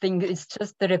 that thing is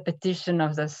just the repetition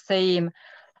of the same.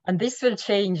 And this will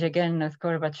change again with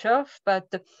Gorbachev, but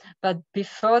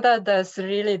before that, there's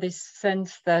really this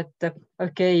sense that,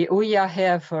 okay, we are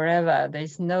here forever.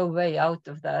 There's no way out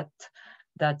of that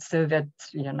Soviet,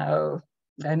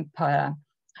 empire.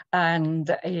 And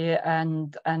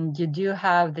you do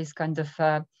have this kind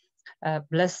of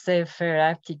laissez-faire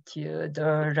attitude,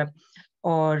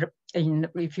 or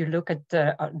if you look at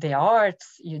the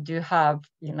arts, you do have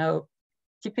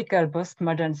typical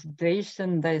postmodern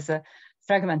situation. There's a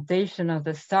fragmentation of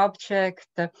the subject,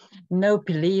 no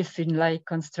belief in like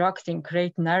constructing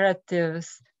great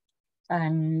narratives,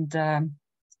 and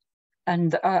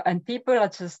people are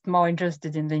just more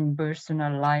interested in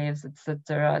personal lives,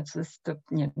 etc. Just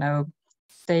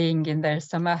staying in their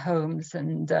summer homes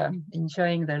and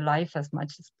enjoying their life as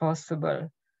much as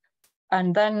possible.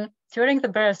 And then during the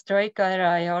perestroika era,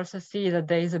 I also see that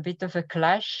there is a bit of a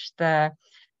clash there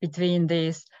between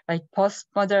this like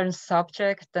postmodern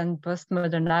subject and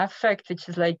postmodern affect, which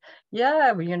is like,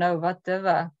 yeah,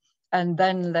 whatever. And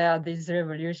then there are these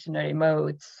revolutionary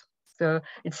modes. So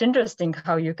it's interesting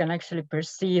how you can actually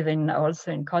perceive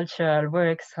also in cultural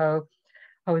works how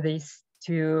these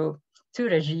two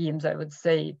regimes, I would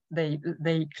say,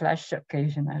 they clash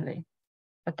occasionally.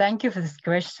 But thank you for this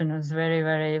question. It was very,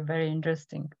 very, very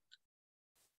interesting.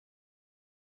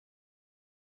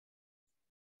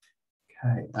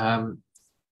 Okay,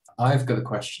 I've got a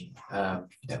question,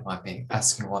 if you don't mind me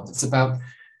asking one. It's about,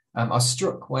 I was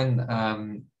struck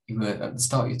when you were at the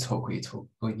start of your talk,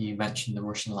 when you mentioned the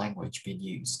Russian language being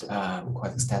used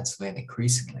quite extensively and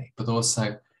increasingly, but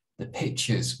also the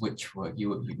pictures which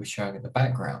you were showing in the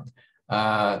background.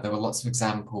 There were lots of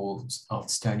examples of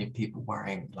Estonian people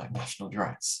wearing like national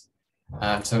dress.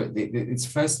 So it's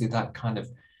firstly that kind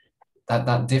of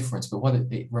that difference, but what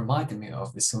it reminded me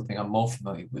of is something I'm more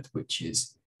familiar with, which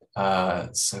is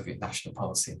Soviet national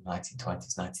policy in the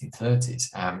 1920s, 1930s.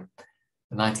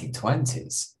 The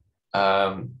 1920s,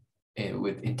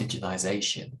 with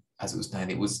indigenization, as it was known,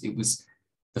 it was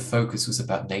the focus was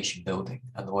about nation building,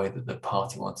 and the way that the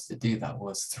party wanted to do that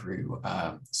was through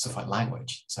stuff like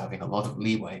language. So having a lot of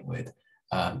leeway with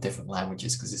different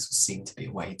languages, because this was seen to be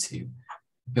a way to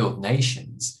build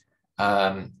nations.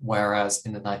 Whereas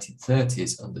in the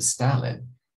 1930s, under Stalin,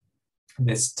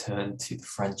 this turned to the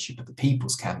Friendship of the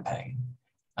People's campaign.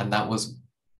 And that was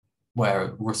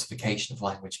where Russification of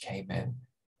language came in.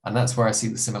 And that's where I see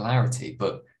the similarity.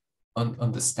 But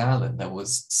under Stalin, there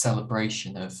was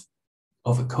celebration of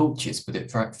other cultures, but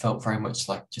it felt very much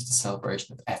like just a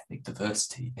celebration of ethnic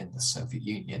diversity in the Soviet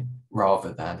Union,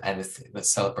 rather than anything, the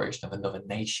celebration of another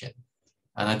nation.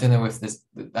 And I don't know if there's,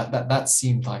 that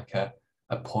seemed like a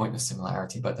point of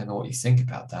similarity, but I don't know what you think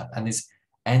about that. And is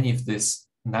any of this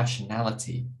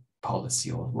nationality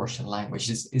policy or Russian language?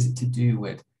 Is it to do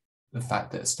with the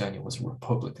fact that Estonia was a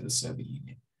republic of the Soviet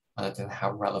Union? I don't know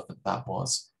how relevant that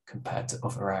was compared to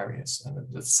other areas,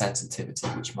 and the sensitivity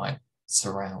which might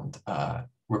surround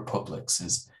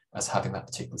republics as having that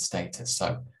particular status.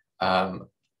 So,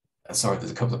 sorry,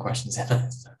 there's a couple of questions in there.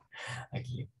 So, thank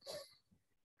you.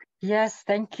 Yes,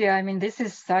 thank you. I mean, this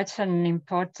is such an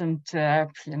important,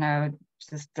 you know,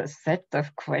 just a set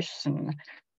of questions.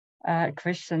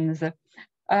 Indeed,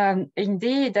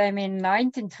 I mean,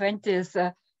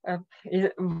 1920s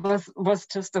it was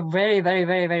just a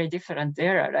very different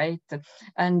era, right?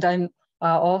 And I'm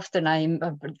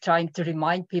trying to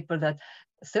remind people that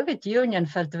the Soviet Union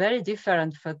felt very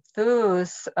different for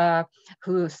those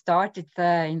who started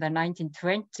there in the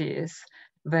 1920s,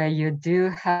 where you do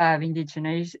have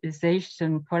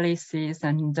indigenization policies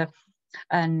and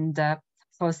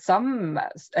for some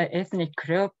ethnic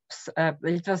groups,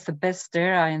 it was the best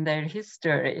era in their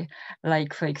history.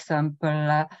 Like, for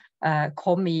example,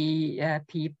 Komi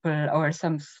people or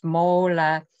some small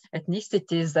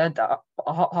ethnicities that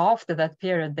after that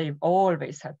period, they've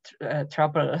always had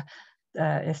trouble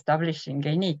establishing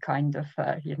any kind of,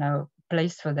 you know,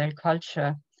 place for their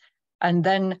culture. And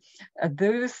then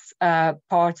those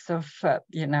parts of,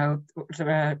 you know,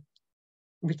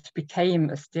 which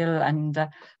became still and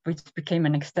which became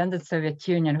an extended Soviet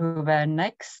Union, who were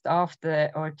next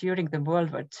after or during the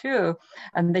World War II,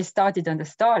 and they started under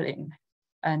Stalin.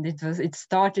 And it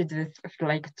started with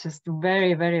like just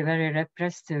very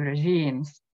repressive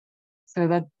regimes. So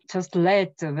that just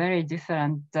led to a very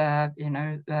different, you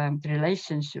know,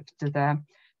 relationship to the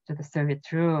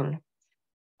Soviet rule.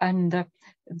 And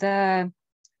the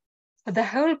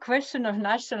whole question of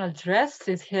national dress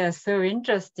is here so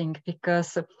interesting,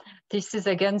 because this is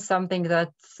again something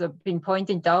that's been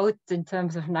pointed out in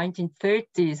terms of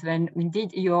 1930s, when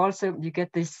indeed you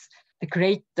get the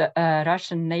great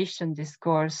Russian nation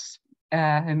discourse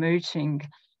emerging.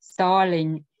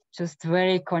 Stalin just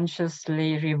very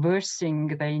consciously reversing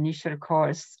the initial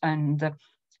course, and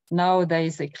now there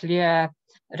is a clear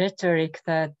rhetoric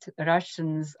that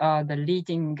Russians are the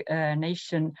leading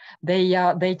nation.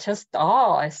 They just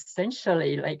are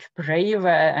essentially like braver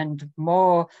and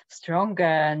more stronger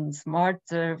and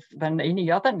smarter than any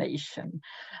other nation,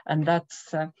 and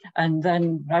that's and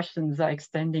then Russians are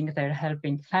extending their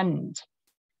helping hand.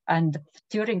 And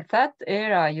during that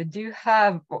era, you do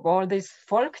have all these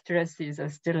folk dresses are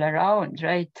still around,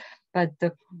 right? But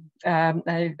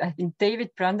I think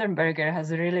David Brandenberger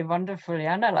has really wonderfully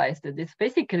analyzed it. It's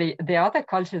basically the other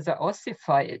cultures are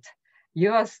ossified.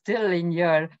 You are still in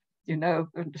your, you know,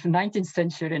 19th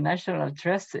century national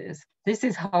dresses. This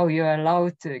is how you're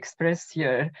allowed to express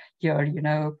your you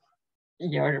know,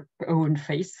 your own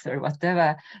face or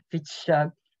whatever, which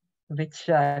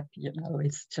you know,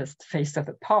 it's just face of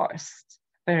the past.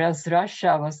 Whereas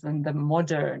Russia was in the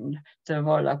modern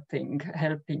developing,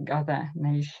 helping other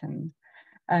nations.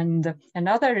 And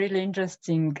another really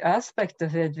interesting aspect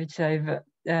of it, which I've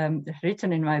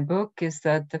written in my book, is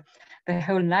that the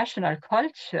whole national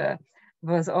culture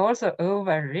was also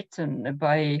overwritten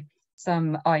by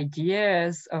some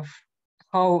ideas of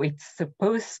how it's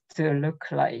supposed to look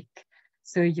like.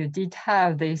 So you did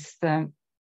have this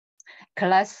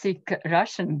classic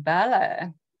Russian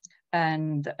ballet,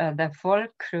 and the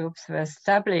folk groups were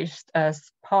established as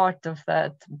part of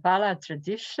that ballet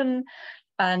tradition.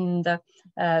 And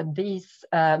these,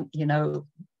 you know,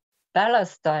 ballet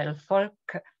style folk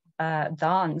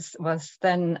dance was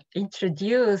then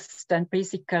introduced and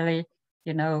basically,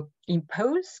 you know,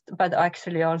 imposed, but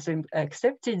actually also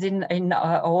accepted in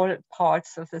all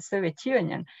parts of the Soviet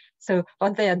Union. So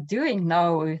what they are doing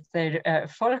now with their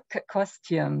folk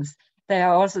costumes,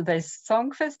 there's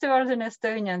song festivals in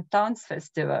Estonia and dance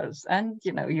festivals, and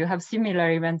you know, you have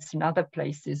similar events in other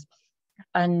places.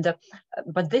 And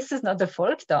but this is not a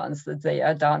folk dance that they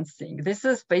are dancing. This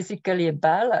is basically a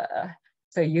ballet.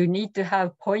 So you need to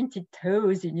have pointed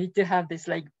toes. You need to have this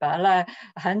like ballet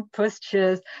hand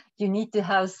postures. You need to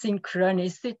have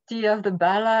synchronicity of the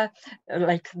ballet,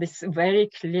 like this very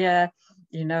clear,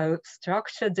 you know,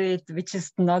 structure to it, which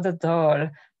is not at all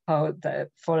how the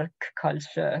folk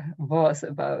culture was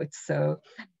about. So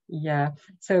yeah,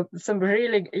 so some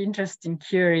really interesting,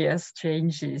 curious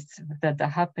changes that are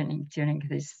happening during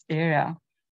this era.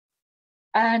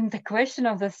 And the question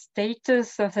of the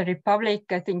status of the republic,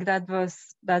 I think that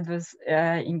was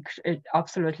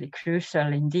absolutely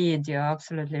crucial indeed. You're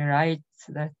absolutely right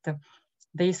that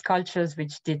these cultures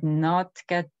which did not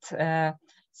get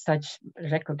such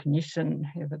recognition,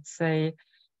 I would say,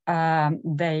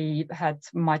 they had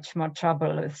much more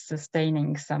trouble with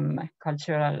sustaining some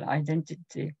cultural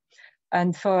identity.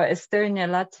 And for Estonia,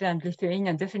 Latvia, and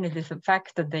Lithuania, definitely the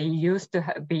fact that they used to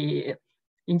be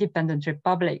independent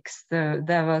republics. So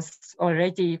there was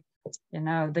already,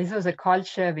 this was a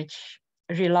culture which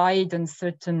relied on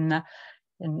certain,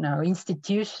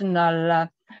 institutional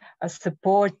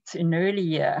support in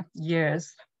earlier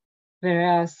years,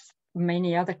 whereas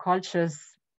many other cultures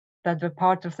that were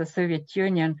part of the Soviet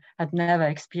Union had never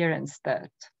experienced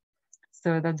that.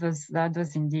 So that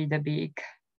was indeed a big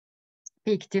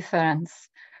difference.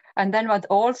 And then what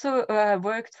also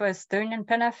worked for Estonian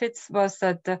benefits was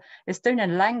that the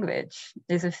Estonian language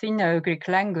is a Finno-Ugric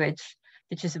language,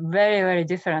 which is very, very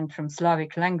different from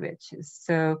Slavic languages.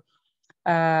 So,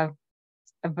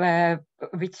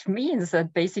 which means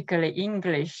that basically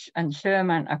English and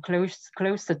German are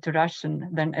closer to Russian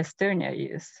than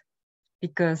Estonia is,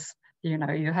 because you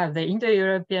have the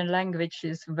Indo-European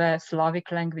languages where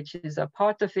Slavic languages are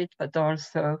part of it, but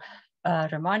also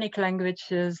Romanic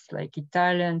languages like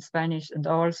Italian, Spanish, and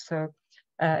also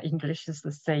English is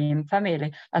the same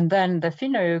family. And then the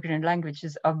Finno-Ugrian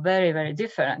languages are very, very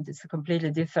different. It's a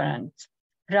completely different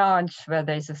branch where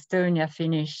there's Estonia,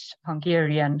 Finnish,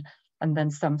 Hungarian, and then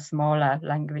some smaller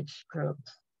language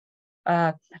groups.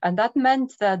 And that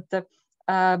meant that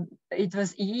it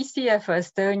was easier for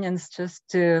Estonians just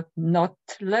to not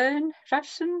learn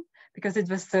Russian because it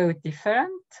was so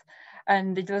different.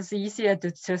 And it was easier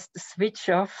to just switch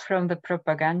off from the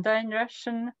propaganda in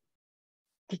Russian.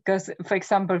 Because, for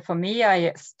example, for me,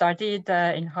 I studied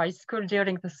in high school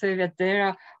during the Soviet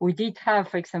era. We did have,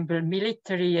 for example,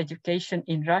 military education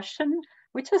in Russian.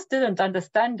 We just didn't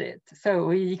understand it. So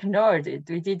we ignored it.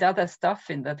 We did other stuff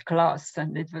in that class,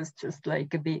 and it was just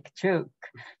like a big joke.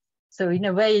 So in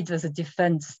a way, it was a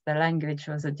defense. The language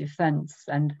was a defense.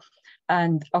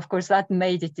 And of course, that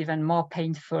made it even more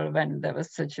painful when there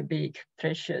was such a big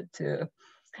pressure to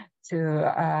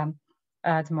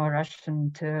add more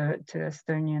Russian to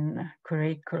Estonian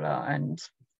curricula and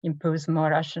impose more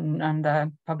Russian on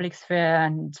the public sphere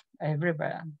and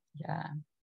everywhere. Yeah,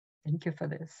 thank you for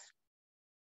this.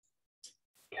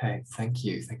 Okay, thank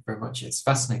you. Thank you very much. It's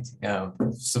fascinating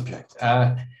subject.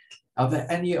 Are there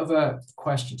any other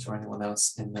questions for anyone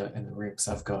else in the room? Because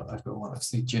I've got one. I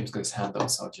see Jim's got his hand up,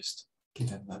 so I'll just give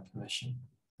him that permission.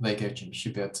 There you go, Jim. You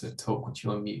should be able to talk once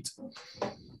you're on mute.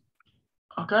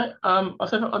 Okay. I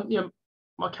think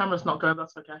my camera's not going.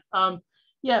 That's okay.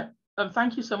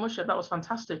 Thank you so much. That was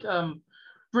fantastic.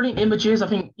 Brilliant images. I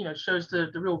think shows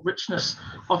the real richness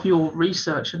of your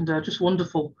research and just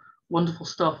wonderful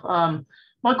stuff.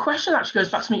 My question actually goes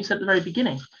back to something you said at the very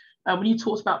beginning. When you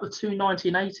talked about the two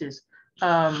 1980s,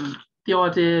 the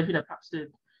idea of perhaps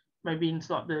maybe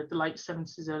into like the late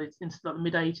 70s, early into like the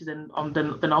mid 80s, and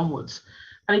then onwards,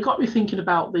 and it got me thinking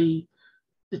about the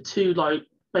two, like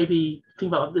maybe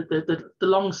think about the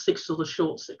long 60s or the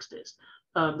short 60s,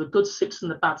 the good 60s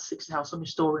and the bad 60s, how some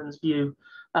historians view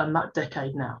that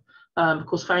decade now. Of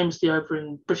course, famously over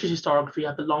in British historiography, you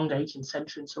have the long 18th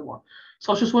century and so on.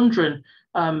 So I was just wondering,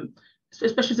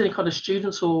 especially as any kind of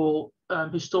students or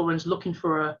historians looking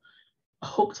for a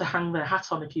hook to hang their hat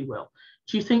on, if you will,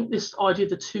 do you think this idea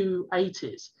of the two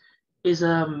 80s is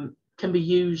can be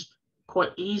used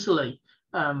quite easily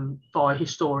by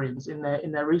historians in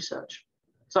their research?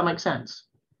 Does that make sense?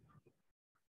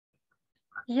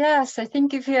 Yes, I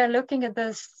think if you are looking at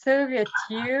the Soviet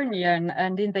Union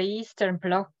and in the Eastern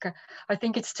Bloc, I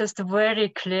think it's just very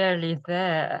clearly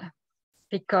there.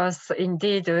 Because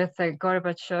indeed, with the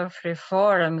Gorbachev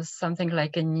reforms, something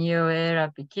like a new era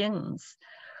begins.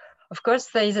 Of course,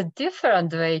 there is a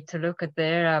different way to look at the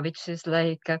era, which is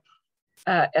like,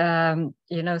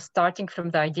 starting from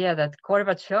the idea that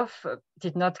Gorbachev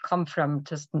did not come from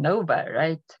just nowhere,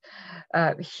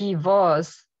 right? He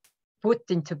was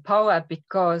put into power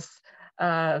because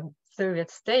Soviet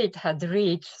state had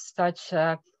reached such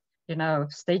a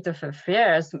state of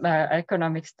affairs.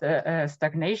 Economic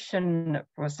stagnation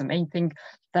was the main thing,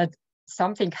 that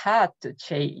something had to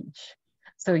change.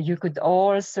 So you could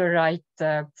also write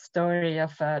the story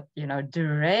of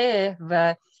Dure,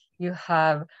 where you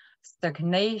have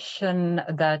stagnation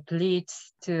that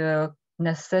leads to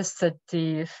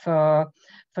necessity for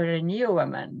renewal,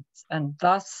 and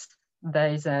thus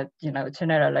there is a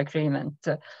general agreement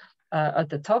at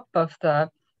the top of the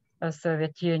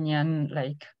Soviet Union,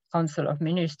 like Council of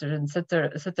Ministers and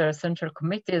etc. Central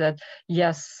Committee, that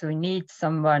yes, we need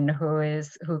someone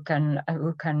who can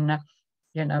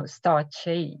start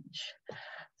change.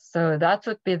 So that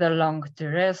would be the long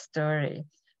Dure story.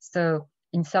 So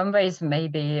in some ways,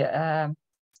 maybe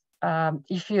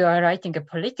if you are writing a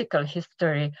political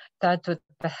history, that would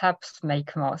perhaps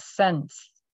make more sense.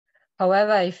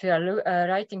 However, if you are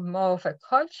writing more of a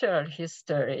cultural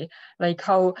history, like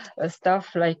how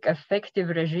stuff like effective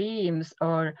regimes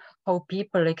or how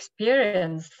people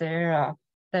experience their,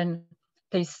 then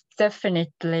there's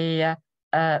definitely a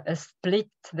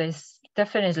split. There's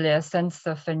definitely a sense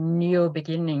of a new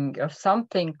beginning, of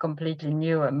something completely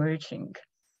new emerging.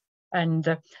 And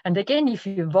again, if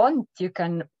you want, you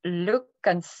can look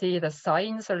and see the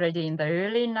signs already in the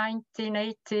early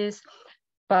 1980s.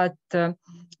 But the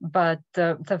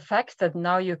fact that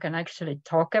now you can actually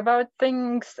talk about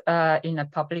things in a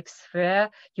public sphere,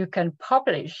 you can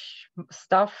publish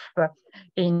stuff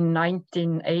in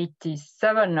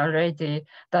 1987 already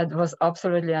that was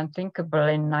absolutely unthinkable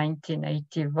in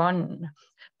 1981.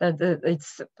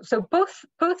 It's so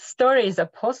both stories are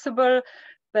possible.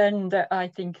 And I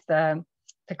think the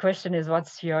question is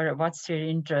what's your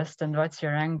interest and what's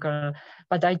your angle.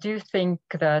 But I do think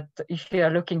that if you are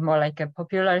looking more like a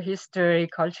popular history,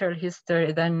 cultural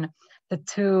history, then the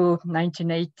two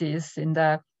 1980s in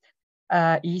the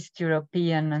East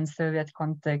European and Soviet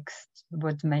context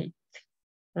would make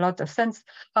a lot of sense.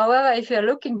 However, if you're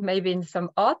looking maybe in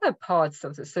some other parts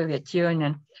of the Soviet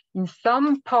Union, in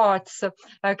some parts,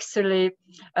 actually,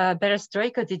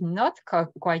 perestroika did not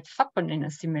quite happen in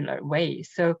a similar way.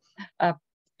 So,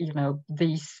 you know,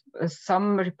 these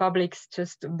some republics,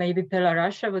 just maybe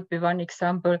Belarus would be one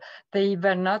example, they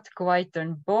were not quite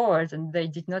on board and they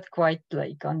did not quite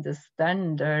like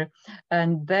understand,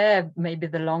 and there maybe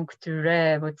the longue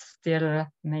durée would still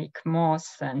make more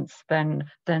sense than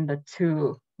the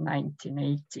two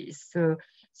 1980s.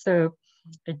 So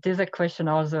it is a question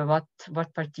also what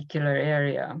particular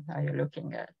area are you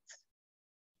looking at?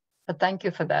 But thank you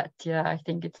for that. Yeah, I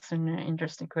think it's an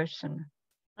interesting question.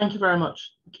 Thank you very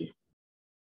much. Thank you.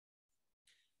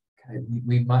 Okay,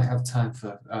 we might have time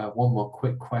for one more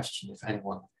quick question if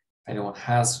anyone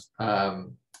has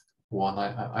one.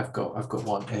 I've got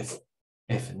one.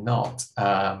 If not,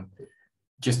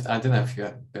 just I don't know if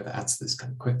you're able to answer this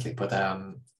kind of quickly, but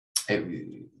I'm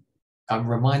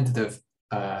reminded of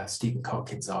Stephen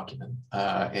Kotkin's argument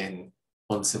in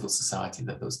On Civil Society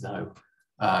that there was no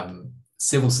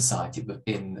civil society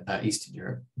in Eastern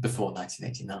Europe before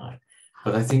 1989.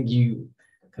 But I think you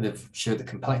kind of show the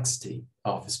complexity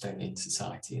of Estonian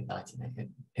society in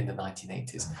the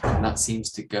 1980s, and that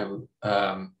seems to go,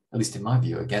 at least in my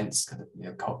view, against kind of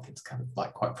Kotkin's kind of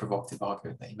like quite provocative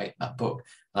argument that he made in that book.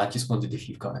 And I just wondered if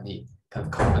you've got any kind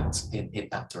of comments in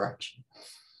that direction.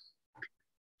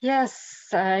 Yes,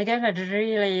 again, a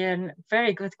really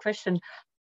very good question.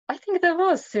 I think there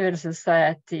was civil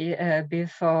society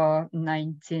before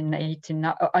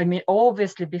 1989. I mean,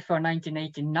 obviously before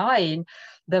 1989,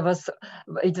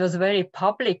 it was very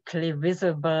publicly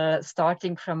visible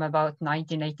starting from about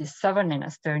 1987 in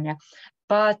Estonia.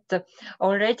 But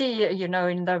already,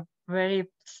 in the very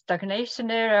stagnation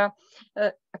era,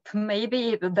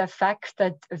 maybe the fact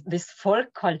that this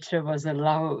folk culture was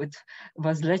allowed,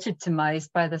 was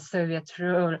legitimized by the Soviet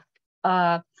rule.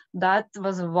 That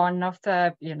was one of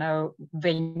the,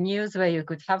 venues where you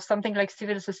could have something like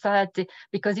civil society,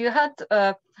 because you had,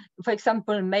 for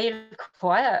example, male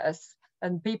choirs,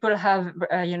 and people have,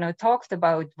 talked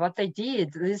about what they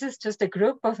did. This is just a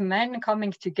group of men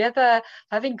coming together,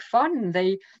 having fun.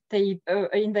 They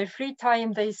in their free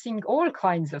time, they sing all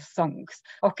kinds of songs.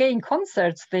 Okay, in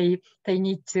concerts, they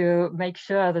need to make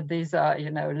sure that these are,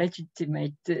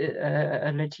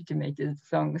 legitimated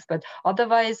songs. But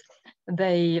otherwise,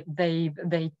 they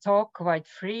talk quite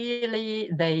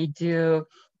freely. They do.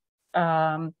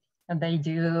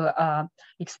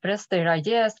 Express their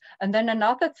ideas. And then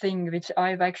another thing which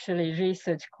I've actually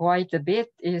researched quite a bit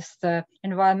is the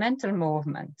environmental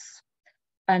movements.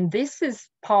 And this is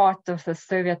part of the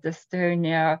Soviet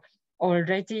Estonia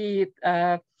already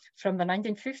from the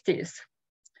 1950s.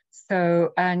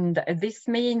 So, and this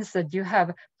means that you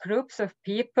have groups of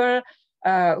people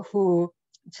who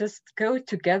just go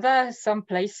together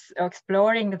someplace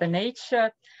exploring the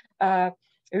nature.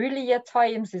 Earlier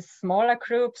times is smaller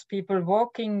groups, people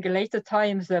walking, later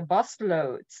times bus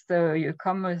loads. So you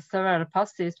come with several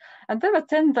buses, and there were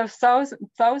tens of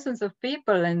thousands of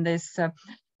people in this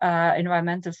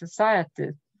environmental society.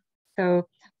 So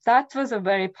that was a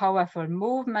very powerful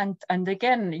movement. And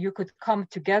again, you could come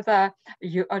together,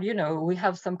 we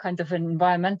have some kind of an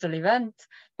environmental event,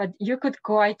 but you could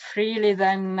quite freely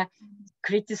then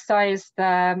criticize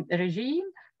the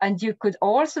regime. And you could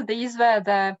also, these were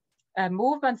the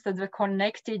movements that were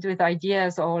connected with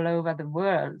ideas all over the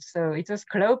world. So it was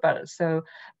global. So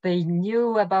they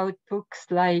knew about books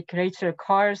like Rachel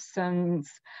Carson's,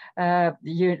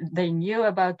 they knew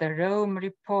about the Rome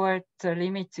Report,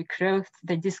 Limit to Growth.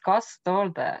 They discussed all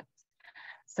that.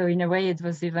 So in a way, it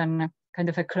was even kind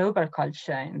of a global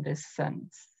culture in this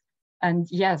sense. And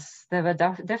yes, there were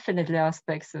definitely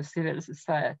aspects of civil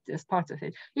society as part of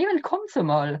it. Even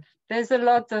Komsomol, there's a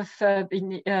lot of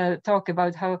talk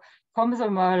about how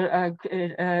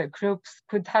Komsomol groups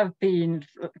could have been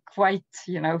quite,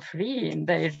 free in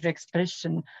their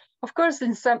expression. Of course,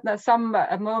 in some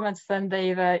moments then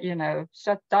they were,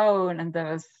 shut down and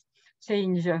there was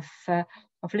change of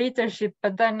leadership,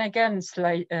 but then again,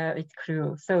 it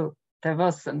grew. So there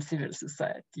was some civil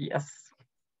society, yes.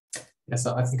 Yes,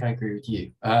 I think I agree with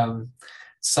you.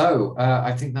 So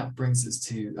I think that brings us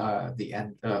to the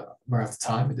end. We're out of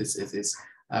time.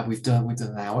 We've done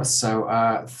an hour.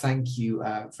 So thank you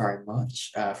very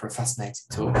much for a fascinating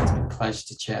talk. It's been a pleasure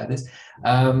to share this.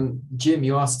 Jim,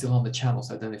 you are still on the channel,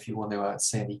 so I don't know if you want to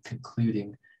say any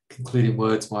concluding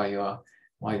words while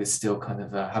you still kind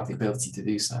of have the ability to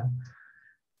do so.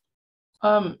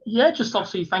 Yeah, just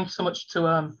obviously thank you so much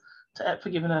to Ep for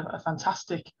giving a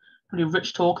fantastic, really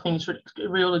rich talk. I think it's a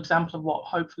real example of what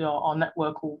hopefully our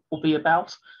network will be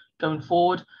about going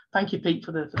forward. Thank you, Pete,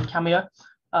 for the cameo.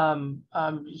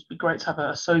 It'd be great to have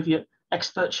a Soviet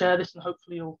expert share this, and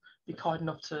hopefully you'll be kind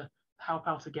enough to help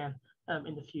out again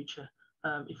in the future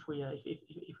if we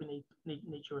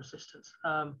need your assistance.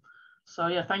 So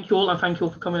yeah, thank you all, and thank you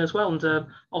all for coming as well. And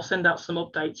I'll send out some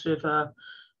updates with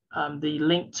the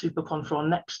link to book on for our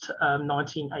next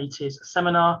 1980s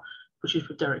seminar, which is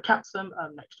with Derek Katzum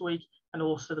next week, and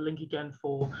also the link again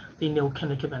for the Neil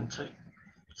Kinnock event too.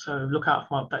 So look out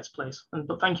for my updates, please.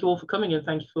 But thank you all for coming, and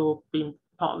thank you for being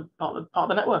part of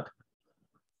the network.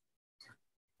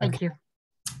 Thank you.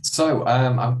 So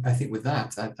I think with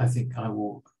that, I think I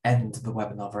will end the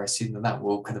webinar very soon, and that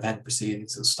will kind of end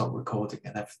proceedings, it'll stop recording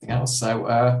and everything else.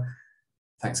 So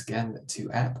thanks again to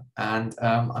Ep, and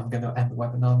I'm going to end the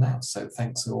webinar now. So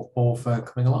thanks all for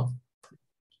coming along.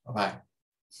 Bye-bye.